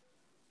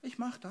 Ich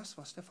mache das,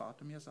 was der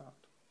Vater mir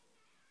sagt.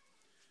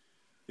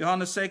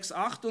 Johannes 6,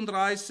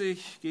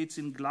 38 geht es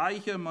in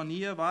gleicher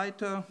Manier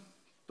weiter.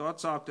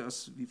 Dort sagt er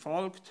es wie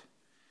folgt: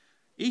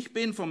 Ich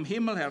bin vom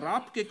Himmel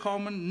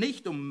herabgekommen,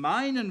 nicht um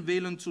meinen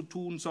Willen zu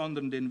tun,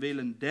 sondern den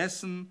Willen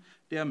dessen,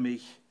 der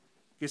mich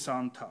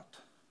gesandt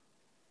hat.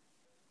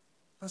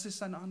 Das ist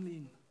sein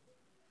Anliegen.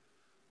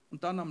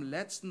 Und dann am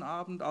letzten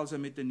Abend, als er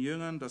mit den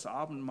Jüngern das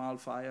Abendmahl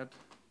feiert,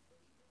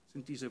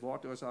 sind diese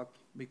Worte, wo er sagt: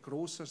 Mit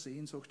großer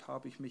Sehnsucht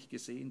habe ich mich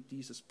gesehnt,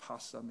 dieses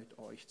Passa mit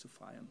euch zu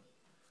feiern.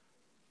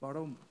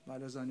 Warum?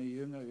 Weil er seine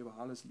Jünger über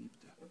alles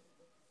liebte.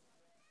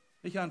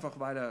 Nicht einfach,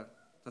 weil er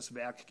das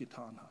Werk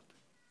getan hat.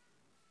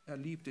 Er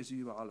liebte sie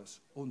über alles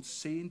und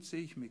sehnt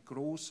sich mit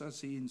großer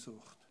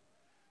Sehnsucht,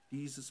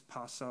 dieses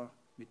Passa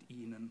mit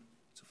ihnen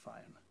zu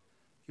feiern,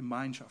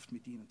 Gemeinschaft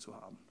mit ihnen zu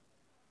haben.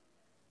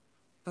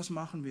 Das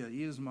machen wir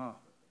jedes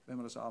Mal, wenn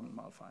wir das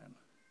Abendmahl feiern.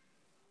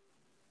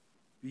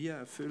 Wir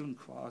erfüllen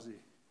quasi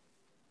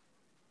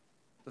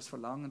das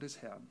Verlangen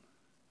des Herrn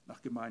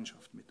nach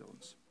Gemeinschaft mit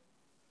uns.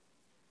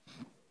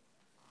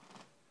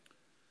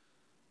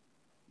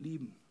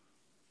 Lieben,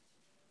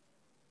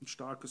 ein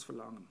starkes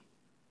Verlangen,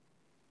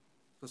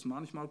 das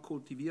manchmal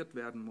kultiviert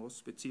werden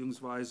muss,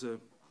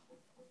 beziehungsweise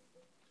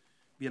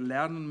wir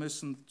lernen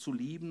müssen zu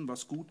lieben,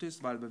 was gut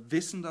ist, weil wir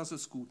wissen, dass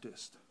es gut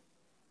ist.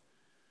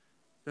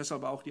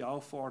 Deshalb auch die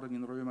Aufforderung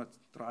in Römer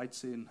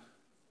 13,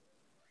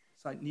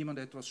 seid niemand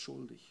etwas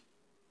schuldig,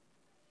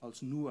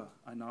 als nur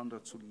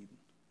einander zu lieben.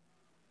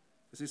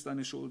 Es ist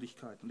eine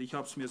Schuldigkeit und ich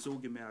habe es mir so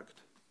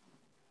gemerkt.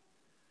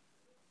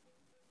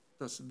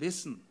 Das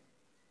Wissen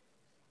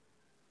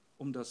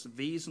um das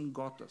Wesen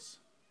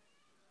Gottes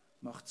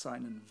macht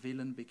seinen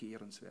Willen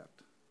begehrenswert.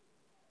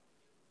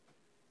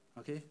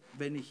 Okay?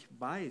 Wenn ich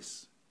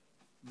weiß,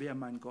 wer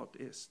mein Gott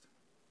ist,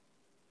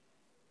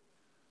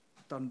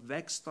 dann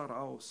wächst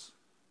daraus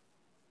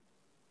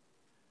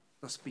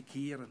das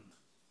Begehren,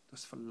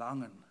 das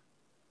Verlangen,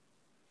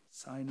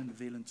 seinen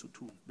Willen zu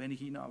tun. Wenn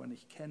ich ihn aber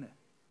nicht kenne,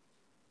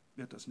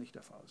 wird das nicht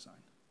der Fall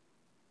sein.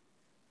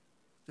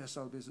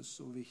 Deshalb ist es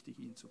so wichtig,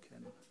 ihn zu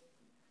kennen.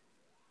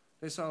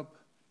 Deshalb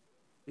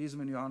lesen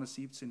wir in Johannes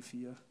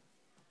 17,4.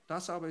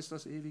 Das aber ist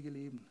das ewige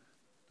Leben,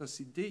 dass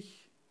sie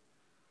dich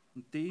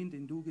und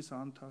den du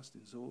gesandt hast,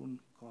 den Sohn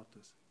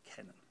Gottes,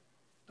 kennen.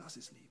 Das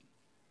ist Leben.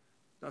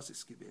 Das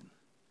ist Gewinn.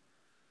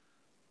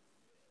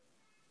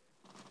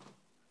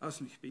 Lass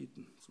mich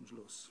beten zum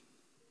Schluss.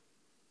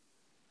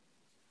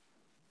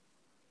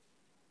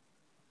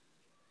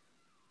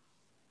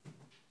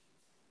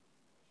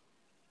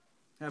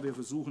 Herr, wir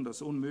versuchen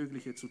das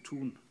Unmögliche zu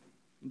tun,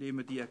 indem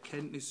wir die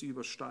Erkenntnisse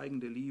über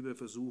steigende Liebe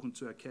versuchen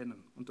zu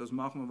erkennen. Und das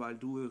machen wir, weil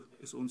du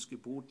es uns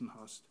geboten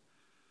hast.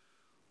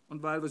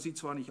 Und weil wir sie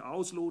zwar nicht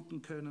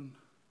ausloten können,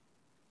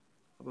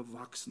 aber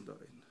wachsen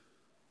darin.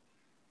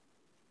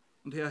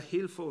 Und Herr,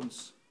 hilf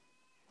uns,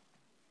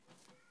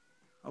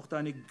 auch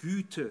deine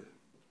Güte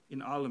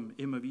in allem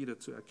immer wieder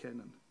zu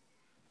erkennen.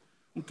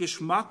 Und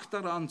Geschmack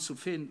daran zu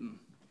finden,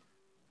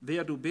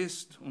 wer du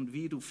bist und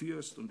wie du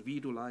führst und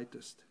wie du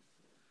leitest.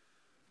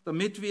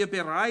 Damit wir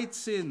bereit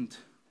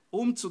sind,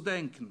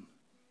 umzudenken,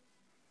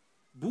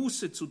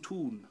 Buße zu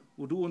tun,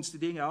 wo du uns die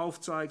Dinge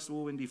aufzeigst,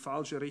 wo wir in die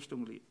falsche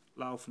Richtung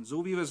laufen.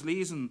 So wie wir es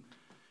lesen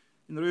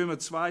in Römer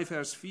 2,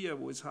 Vers 4,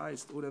 wo es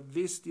heißt, oder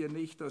wisst ihr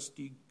nicht, dass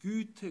die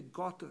Güte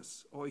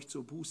Gottes euch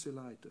zur Buße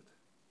leitet?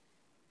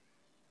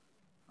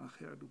 Ach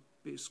Herr, du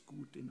bist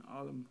gut in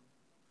allem.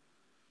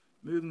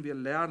 Mögen wir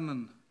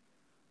lernen,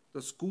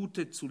 das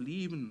Gute zu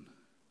lieben,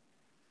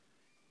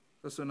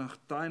 dass wir nach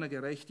deiner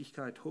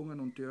Gerechtigkeit hungern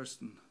und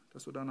dürsten,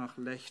 dass wir danach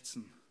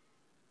lechzen,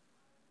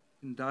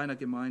 in deiner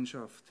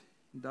Gemeinschaft,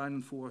 in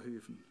deinen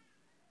Vorhöfen,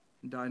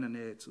 in deiner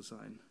Nähe zu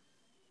sein.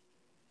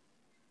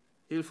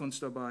 Hilf uns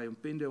dabei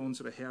und binde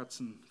unsere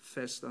Herzen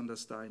fest an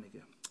das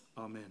Deinige.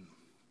 Amen.